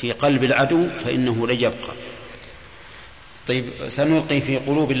في قلب العدو فإنه لن يبقى. طيب، سنلقي في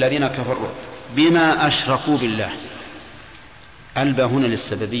قلوب الذين كفروا بما أشركوا بالله. الباء هنا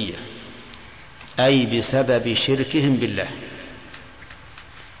للسببية، أي بسبب شركهم بالله.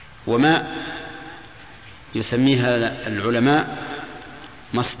 وما يسميها العلماء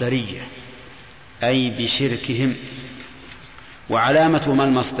مصدرية، أي بشركهم. وعلامة ما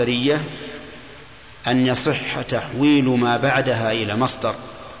المصدرية أن يصح تحويل ما بعدها إلى مصدر.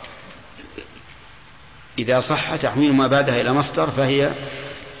 إذا صح تحويل ما بعدها إلى مصدر فهي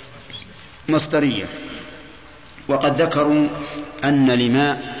مصدرية. وقد ذكروا أن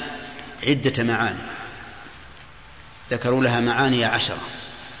لما عدة معاني، ذكروا لها معاني 10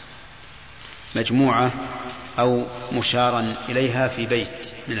 مجموعة أو مشارا إليها في بيت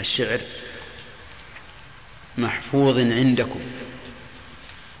من الشعر محفوظ عندكم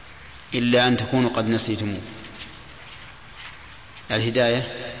إلا أن تكونوا قد نسيتموه. الهداية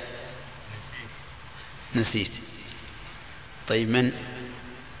نسيت. طيب، من؟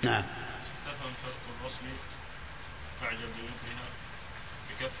 نعم. تفهم شرط الوصل فاعجب بنكرها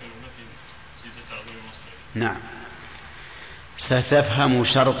بكف ونفي زيد تعظيم المصدر. نعم، ستفهم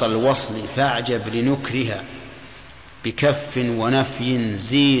شرط الوصل فاعجب لنكرها بكف ونفي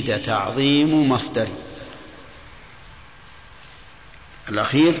زيد تعظيم مصدر.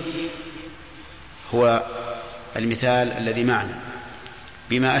 الأخير هو المثال الذي معنا،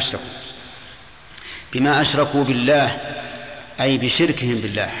 بما أشركوا بالله، أي بشركهم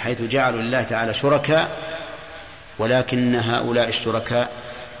بالله، حيث جعلوا الله تعالى شركاء، ولكن هؤلاء الشركاء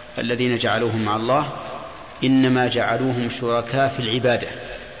الذين جعلوهم مع الله إنما جعلوهم شركاء في العبادة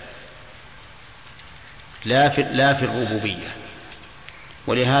لا في الربوبية.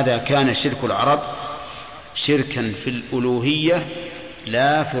 ولهذا كان شرك العرب شركا في الألوهية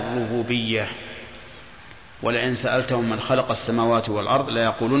لا في الربوبية. ولئن سألتهم من خلق السماوات والأرض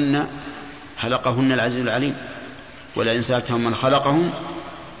ليقولن خلقهن العزيز العليم، ولئن سألتهم من خلقهم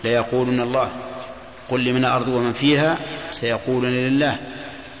ليقولن الله، قل لمن الأرض ومن فيها سيقولون لله.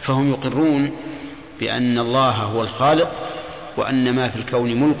 فهم يقرون بأن الله هو الخالق، وأن ما في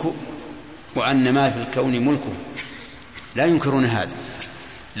الكون ملكه لا ينكرون هذا،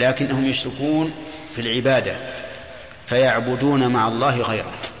 لكنهم يشركون في العبادة فيعبدون مع الله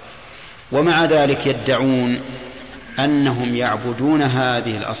غيره. ومع ذلك يدعون أنهم يعبدون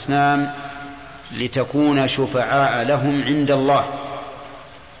هذه الأصنام لتكون شفعاء لهم عند الله،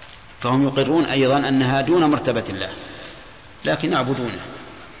 فهم يقرون أيضا أنها دون مرتبة الله لكن يعبدونه.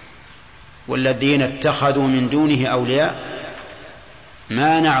 والذين اتخذوا من دونه أولياء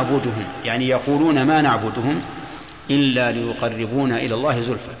ما نعبدهم، يعني يقولون ما نعبدهم إلا ليقربونا إلى الله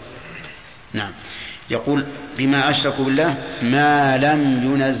زلفى. نعم، يقول بما أشركوا بالله ما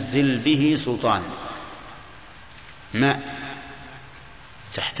لم ينزل به سلطانا. ما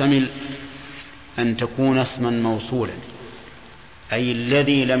تحتمل أن تكون اسما موصولا، أي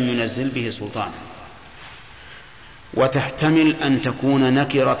الذي لم ينزل به سلطانا، وتحتمل أن تكون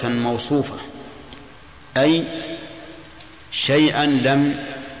نكرة موصوفة، أي شيئا لم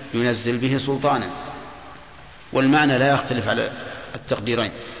ينزل به سلطانا، والمعنى لا يختلف على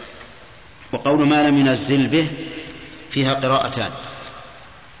التقديرين. وقول ما لم ينزل به فيها قراءتان،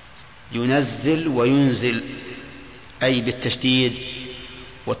 ينزل وينزل، أي بالتشديد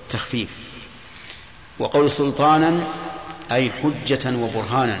والتخفيف. وقول سلطانا أي حجة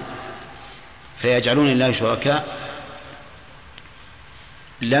وبرهانا، فيجعلون الله شركاء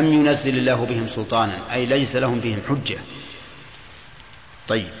لم ينزل الله بهم سلطانا، أي ليس لهم بهم حجة.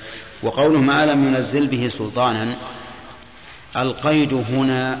 طيب، وقوله ما لم ينزل به سلطانا، القيد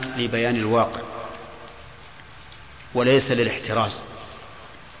هنا لبيان الواقع وليس للاحتراز،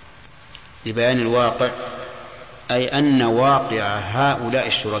 لبيان الواقع، أي أن واقع هؤلاء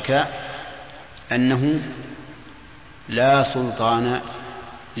الشركاء أنه لا سلطان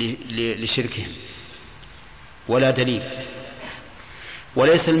لشركهم ولا دليل.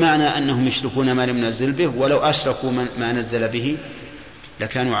 وليس المعنى أنهم يشركون ما لم ينزل به، ولو أشركوا ما نزل به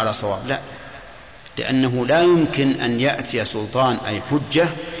لكانوا على صواب، لا، لأنه لا يمكن أن يأتي سلطان أي حجة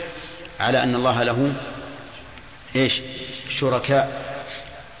على أن الله له شركاء.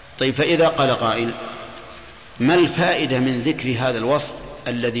 طيب، فإذا قال قائل ما الفائدة من ذكر هذا الوصف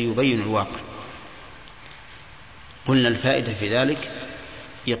الذي يبين الواقع؟ قلنا الفائدة في ذلك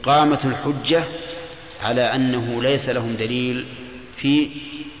إقامة الحجة على أنه ليس لهم دليل في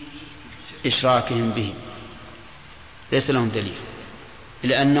إشراكهم به، ليس لهم دليل،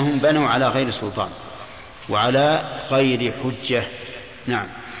 لأنهم بنوا على غير سلطان وعلى غير حجة. نعم،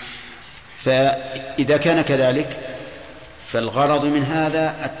 فإذا كان كذلك فالغرض من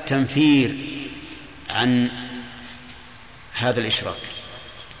هذا التنفير عن هذا الإشراك.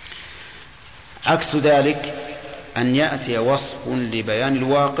 عكس ذلك أن يأتي وصف لبيان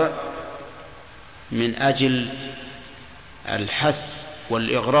الواقع من أجل الحث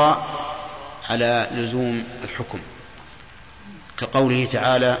والإغراء على لزوم الحكم، كقوله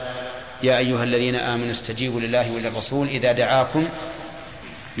تعالى: يا أيها الذين آمنوا استجيبوا لله وللرسول إذا دعاكم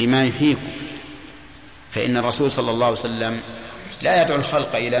لما يحييكم. فإن الرسول صلى الله عليه وسلم لا يدعو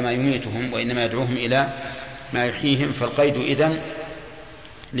الخلق إلى ما يميتهم، وإنما يدعوهم إلى ما يحييهم، فالقيد إذن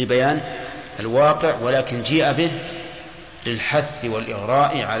لبيان الواقع، ولكن جيء به للحث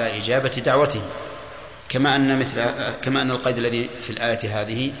والإغراء على إجابة دعوته، كما أن القيد الذي في الآية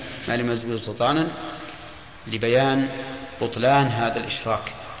هذه ما لم ينزل سلطانا لبيان بطلان هذا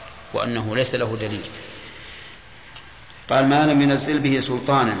الإشراك وأنه ليس له دليل. قال: ما لم ينزل به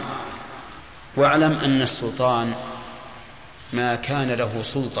سلطانا. واعلم أن السلطان ما كان له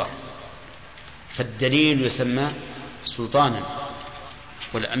سلطة، فالدليل يسمى سلطانا،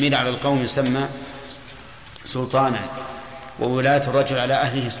 والأمير على القوم يسمى سلطانا، وولاية الرجل على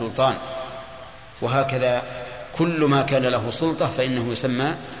أهله سلطان، وهكذا كل ما كان له سلطة فإنه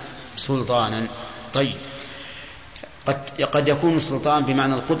يسمى سلطانا. طيب، قد يكون السلطان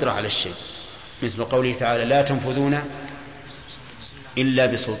بمعنى القدرة على الشيء، مثل قوله تعالى: لا تنفذون إلا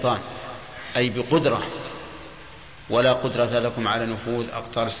بسلطان، أي بقدرة، ولا قدرة لكم على نفوذ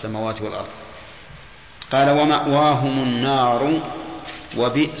أقطار السماوات والأرض. قال: ومأواهم النار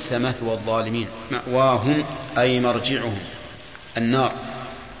وبئس مثوى الظالمين. مأواهم أي مرجعهم النار،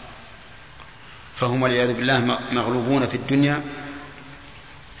 فهم والعياذ بالله مغلوبون في الدنيا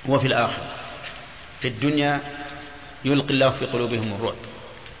وفي الآخرة. في الدنيا يلقي الله في قلوبهم الرعب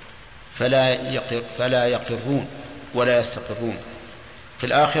فلا يقرون ولا يستقرون. في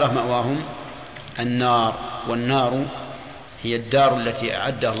الآخرة مأواهم النار، والنار هي الدار التي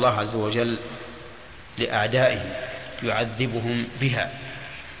أعدها الله عز وجل لأعدائه يعذبهم بها،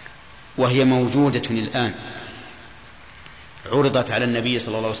 وهي موجودة الآن. عرضت على النبي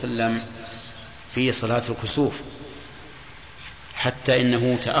صلى الله عليه وسلم في صلاة الكسوف، حتى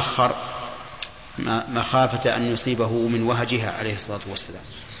إنه تأخر مخافة أن يصيبه من وهجها عليه الصلاة والسلام،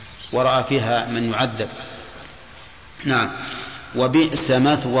 ورأى فيها من يعذب. نعم. وبئس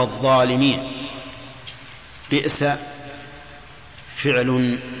مثوى الظالمين. بئس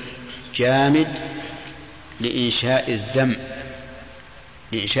فعل جامد لإنشاء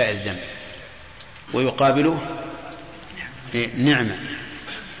الذم، ويقابله نعمة،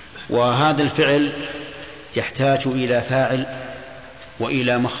 وهذا الفعل يحتاج إلى فاعل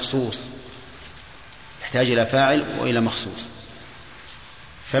وإلى مخصوص،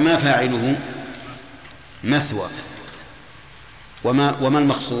 فما فاعله؟ مثوى. وما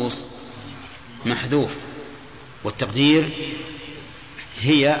المخصوص؟ محذوف، والتقدير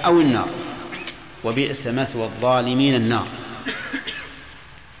هي أو النار. وبئس مثوى الظالمين النار.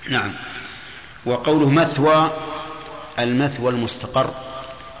 نعم. وقوله مثوى، المثوى المستقر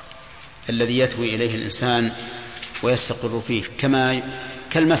الذي يثوي إليه الإنسان ويستقر فيه،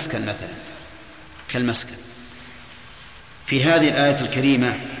 كالمسكن مثلا، كالمسكن. في هذه الآية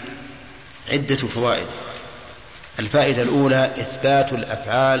الكريمة عدة فوائد. الفائدة الأولى: إثبات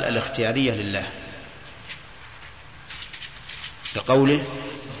الأفعال الاختيارية لله، بقوله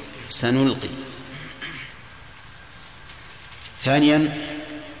سنلقي. ثانيا: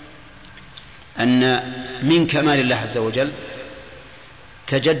 أن من كمال الله عز وجل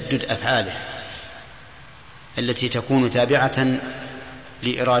تجدد أفعاله التي تكون تابعة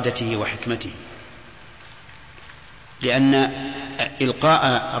لإرادته وحكمته، لأن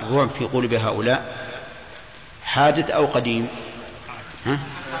إلقاء الرعب في قلوب هؤلاء حادث أو قديم؟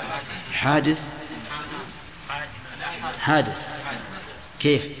 حادث.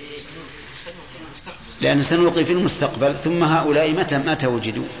 كيف؟ لأن سنلقي في المستقبل، ثم هؤلاء متى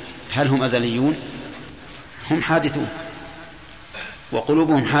وجدوا؟ هل هم أزليون؟ هم حادثون،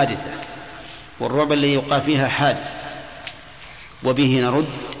 وقلوبهم حادثة، والرعب الذي يلقى فيها حادث. وبه نرد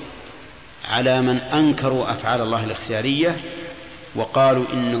على من أنكروا أفعال الله الاختيارية وقالوا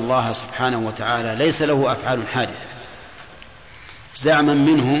إن الله سبحانه وتعالى ليس له أفعال حادثة، زعما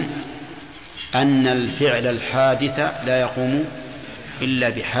منهم أن الفعل الحادث لا يقوم إلا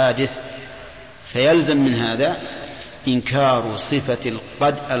بحادث، فيلزم من هذا إنكار صفة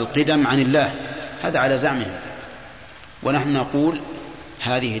القدم عن الله. هذا على زعمهم، ونحن نقول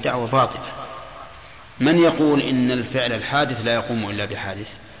هذه دعوة باطلة. من يقول إن الفعل الحادث لا يقوم إلا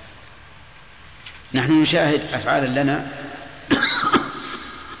بحادث؟ نحن نشاهد أفعالا لنا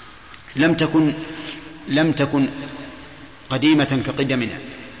لم تكن قديمة كقدمنا،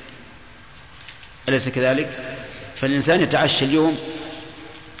 أليس كذلك؟ فالإنسان يتعشى اليوم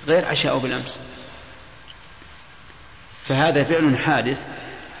غير عشاءه بالأمس، فهذا فعل حادث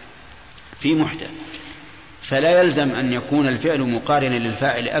في محدث، فلا يلزم أن يكون الفعل مقارنا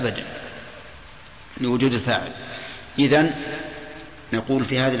للفاعل أبدا لوجود الفاعل. إذن نقول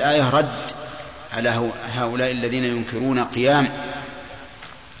في هذه الآية رد على هؤلاء الذين ينكرون قيام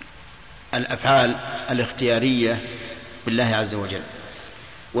الأفعال الاختيارية بالله عز وجل.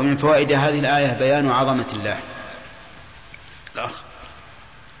 ومن فوائد هذه الآية بيان عظمة الله. الأخ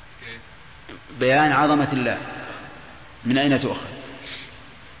بيان عظمة الله من أين تؤخذ؟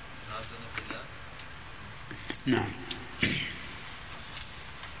 نعم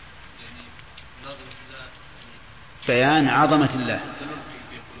بيان عظمة الله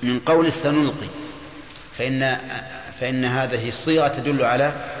من قول سنلقي، فإن هذه الصيغة تدل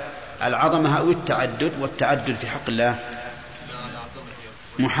على العظمة أو التعدد، والتعدد في حق الله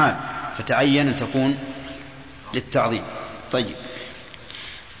محال، فتعين أن تكون للتعظيم. طيب،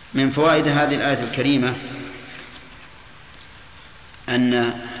 من فوائد هذه الآية الكريمة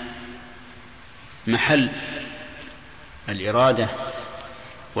أن محل الإرادة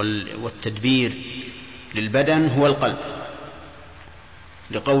والتدبير للبدن هو القلب،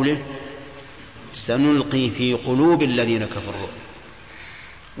 لقوله سنلقي في قلوب الذين كفروا،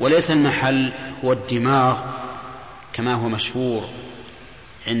 وليس المحل هو الدماغ كما هو مشهور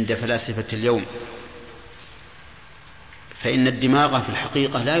عند فلاسفة اليوم، فإن الدماغ في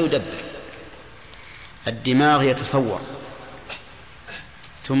الحقيقة لا يدبر، الدماغ يتصور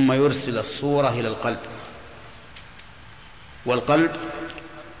ثم يرسل الصورة إلى القلب، والقلب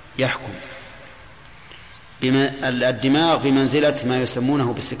يحكم. الدماغ بمنزلة ما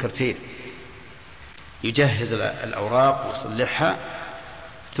يسمونه بالسكرتير، يجهز الأوراق ويصلحها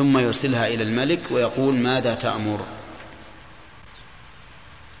ثم يرسلها إلى الملك ويقول ماذا تأمر.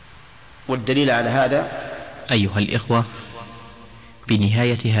 والدليل على هذا أيها الإخوة،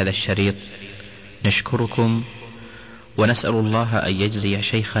 بنهاية هذا الشريط نشكركم ونسأل الله أن يجزي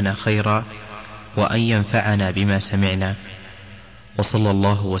شيخنا خيرا وأن ينفعنا بما سمعنا، وصلى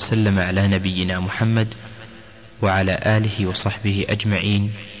الله وسلم على نبينا محمد وعلى آله وصحبه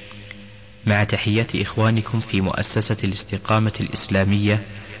أجمعين، مع تحيات إخوانكم في مؤسسة الاستقامة الإسلامية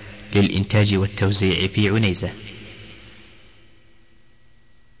للإنتاج والتوزيع في عنيزة.